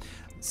 هەیە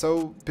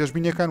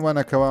پێشبینیەکان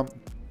وانەکەوە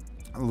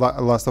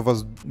لاست ئۆف ئەس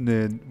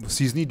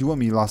سیزنی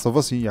دووەمی لاست ئۆف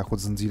ئەسی یاخود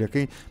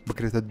زنجیرەکەی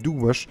بکرێتە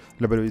دوو بەش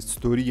لەبەرەوەی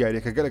ستۆری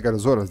یاریەکە گەلەگەرە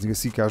زۆر ئەس دیگە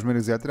 30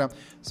 کاتژمێرێک زیاترە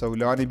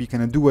لەوانەیە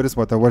بیکەنە دوو وەرز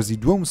واتە وەرزی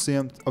دووەم و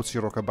سێم ئەو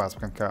چیرۆکە باس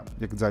بکەن کە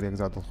یەکجار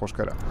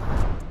دڵخۆشکەرە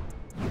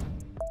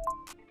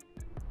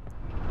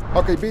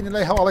ئۆکەی بین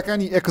لای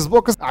هەواڵەکانی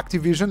ئێکسبۆکس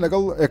ئاکتیڤیژن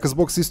لەگەڵ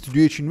ئێکسبۆکسی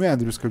ستودیۆیەکی نوێیان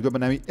دروست کردووە بە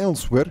ناوی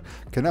ئێلسوێر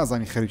کە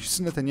نازانی خەریکی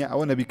سنە تەنیا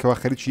ئەوە نەبیکەوە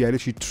خەریکی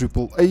یاریەکی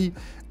تریپل ئەی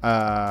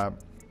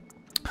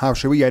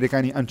هاوشێوەی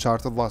یاریەکانی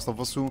ئەنچارتد لاست ئۆف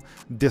ئەس و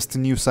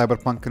دەستنی و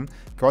سایبەرپانکن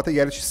کەواتە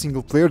یاریی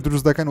سینگل پلەیر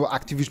دروست دەکەن و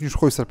ئاکتیڤیژنیش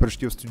خۆی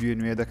سەرپەرشتی و ستودیۆی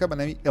نوێ دەکە بە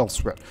ناوی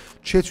ئێلسوێر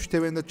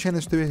چێتوێنە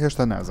چێنشتەوێت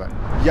هێشتا نازانین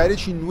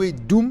یاریی نوێی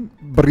دوم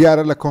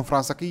بڕیارە لە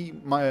کۆنفرانسەکەی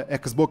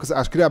ئێکسبۆکس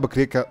ئاشکرا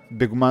بکرێت کە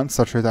بێگومان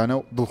سەرشێتانە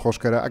و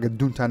دڵخۆشکەرە ئەگە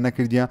دوونتان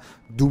نەکردیان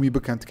دوومی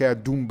بکەن تکایە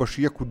دووم بەش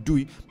 1 و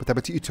 2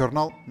 بەتەبەتی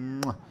ئیتەرناڵ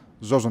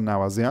زۆر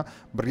ناوازەیە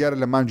بڕیارە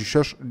لە مانجی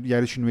 6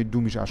 یاریی نوێی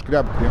دومیش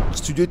ئاشکرا بکرێت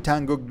ستودیۆی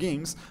تانگۆ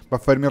گەیمز بە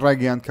فەرمی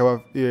ڕاگەیاند کەەوە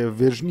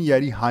ڤێژنی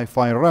یاری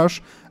هایفای ڕەش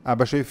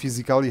بەشەی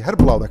فیزیکاڵی هەر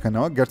بڵاو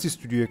دەکەنەوە گەرچی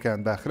ستودیۆەکان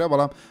داخرا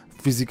بەڵام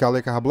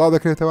فیزیکاڵێکە هەبڵاو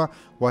دەکرێتەوە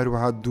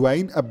وهروەها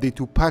دوایین ئەپدەیت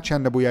و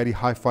پاچیان لە بۆ یاری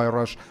هایفای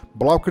ڕەش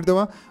بڵاو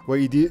کردەوە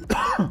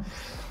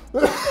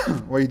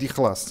وەیدی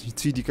خلاص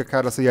هیچی دیکە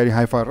کار لەسەر یاری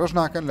هایفای ڕەش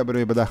ناکەن لە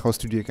بەرەوەی بەداخەوە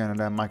ستودیۆکانە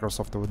لە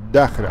مایکرۆسۆفتەوە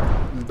داخرا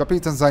بەپێی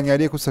چەند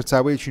زانیاریەک و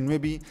سەرچاوەیەکی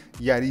نوێبی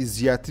یاری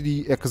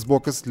زیاتری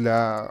ئێکسبۆکس لە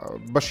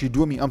بەشی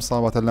دووەمی ئەم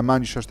ساڵواتە لە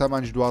مانجی 6 تا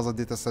مانجی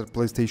 12 دێتە سەر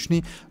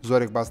پلەیستەیشنی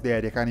زۆرێک باس لە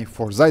یاریەکانی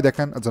فۆرزای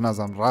دەکەن ئەجە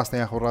نازانم ڕاستە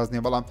یاخۆ ڕاست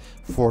نییە بەڵام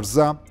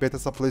فۆرزا بێتە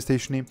سەر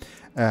پلەیستەیشنی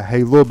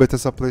هەیلۆ بێتە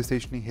سەر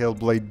پلەیستەیشنی هێڵ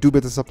بڵێید 2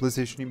 بێتە سەر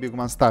پلەیستەیشنی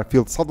بێگومان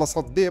ستارفیلد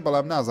 100% دێ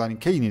بەڵام نازانین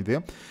کەینی دێ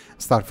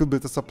ستارفیلد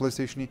بێتە سەر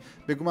پلەیستەیشنی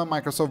بێگومان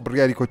مایکرۆسۆفت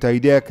بڕیاری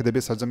کۆتاییدەیە کە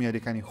دەبێت سەرجەم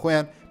یاریەکانی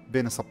خۆیان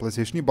بێنە سەر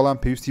پلەیستەیشنی بەڵام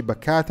پێویستی بە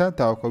کاتە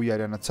تاوەکە و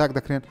یاریانە چاک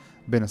دەکرێن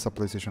بێنە سەر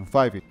پلەیستەیشن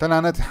 5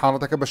 تەنانەت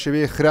حاڵەتەکە بە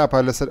شێوەیە خراپە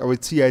لەسەر ئەوەی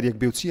چی یاریەک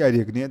بێ و چی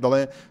یاریەک نییە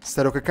دەڵێ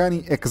سەرۆکەکانی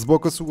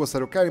ئێکسبۆکس و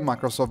سەرۆکاری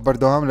مایکرۆسۆفت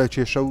بەردەوام لە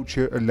کێشە و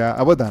لە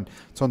ئەوەدان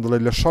چۆن دەڵێ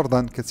لە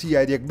شەڕدان کە چی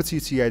یاریەک بچی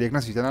چی یاریەک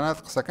نەچی تەنانەت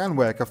قسەکان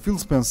وایە کە فیل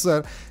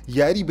سپێنسەر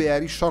یاری بە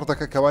یاری شەڕ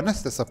دەکە کەوا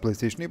نەستە سەر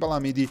پلەیستەیشنی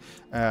بەڵام ئیدی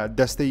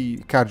دەستەی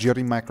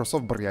کارژێڕی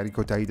مایکرۆسۆفت بڕیاری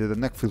کۆتایی دەدەن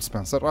نەک فیل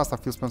سپێنسەر ڕاستە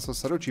فیل سپێنسەر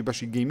سەرۆکی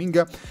بەشی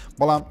گەیمینگە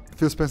بەڵام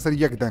فیل سپێنسەر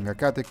یەک دەنگە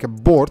کاتێک کە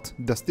بۆرد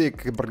سپۆرت دەستەیەک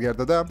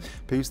بڕیاردەدا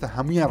پێویستە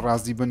هەمویان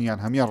ڕازی بنیان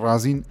هەمیان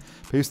ڕازین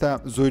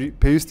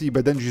پێویستی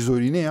بە دەنجی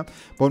زۆرینەیە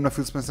بۆ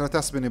نەفیل سپنسەر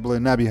تا سبێنێ بڵێ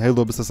نابی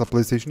هەیڵۆ بستە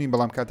پلەیستەیشنی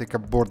بەڵام کاتێک کە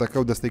بۆردەکە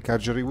و دەستەی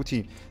کارژەری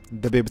وتی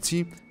دەبێ بچی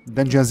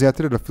دەنجیان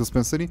زیاتر لە فیل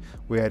سپنسەری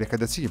و یاریەکە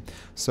دەچی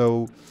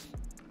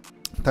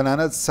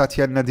تەنانەت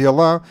ساتیان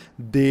نەدێڵا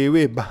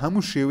دەیەوێت بە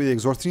هەموو شێوەیەک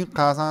زۆرترین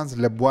قازانج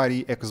لە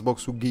بواری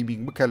ئێکسبۆکس و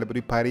گەیمینگ بکە لە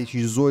بەری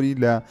پارەیەکی زۆری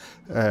لە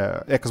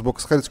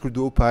ئێکسبۆکس خەرج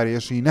کردو و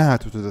پارێشی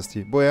نەهاتوتە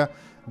دەستی بۆیە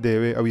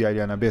دەیەوێت ئەو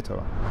یاریانە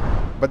بێتەوە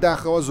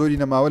بەداخەوە زۆری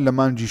نەماوە لە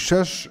مانجی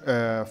 6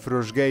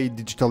 فرۆژگای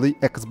دیجیتەڵی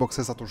ئێکسبۆکس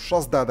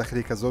 360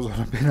 دەخرێت کە زۆر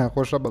پێ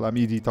ناخۆشە بەڵام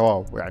ئیدی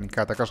تەواو یعنی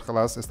کاتەکەش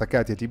خلاص ئێستا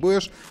کاتێتی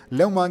بۆیش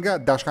لەو مانگە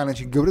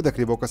داشکانێکی گەورە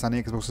دەکرێت بۆ کەسانی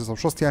ئێکسبۆکس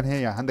 360یان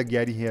هەیە هەندێک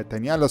یاری هەیە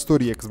تەنیا لە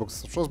ستۆری ئێکسبۆکس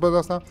 360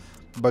 بەدەستە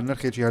بە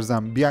نرخێکی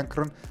هەرزان بیان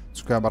کڕن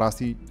چونکە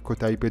بەڕاستی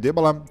کۆتایی پێدێ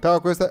بەڵام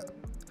تاوەکو ئێستا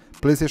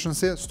پلەیستەیشن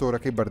 3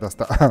 ستۆرەکەی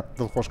بەردەستە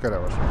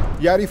دڵخۆشکەرەوەش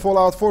یاری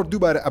فۆڵاوت 4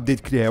 دووبارە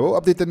ئەپدەیت کرایەوە و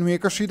ئەپدەیتە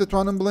نوێیەکەشی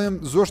دەتوانم بڵێم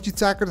زۆرشتی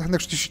چاکرد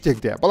هەندێک شتیشی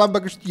تێکدایە بەڵام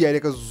بەگشتی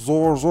یاریەکە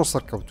زۆر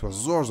سەرکەوتووە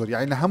زۆر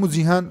یعنی لە هەموو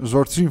جیهان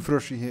زۆرترین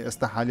فرۆشی هەیە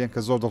ئێستا حالیان کە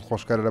زۆر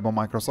دڵخۆشکەرە لە بۆ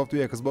مایکرۆسۆفت و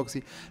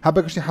ئێکسبۆکسی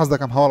هەبەگشتی حەز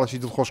دەکەم هەواڵەشی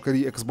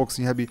دڵخۆشکەری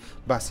ئێکسبۆکسی هەبی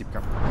باسی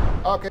بکەم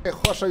ئۆکەی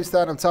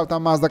خۆشەویستانم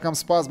چاوتان ماز دەکەم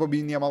سپاس بۆ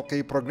بینیە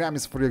مەڵقەی پرۆگرامی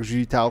 01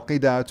 ژیری تاڵقەی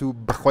داهاتوو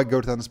بەخوای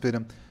گەورتان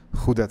سپێرم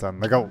خودتان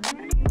لەگەڵ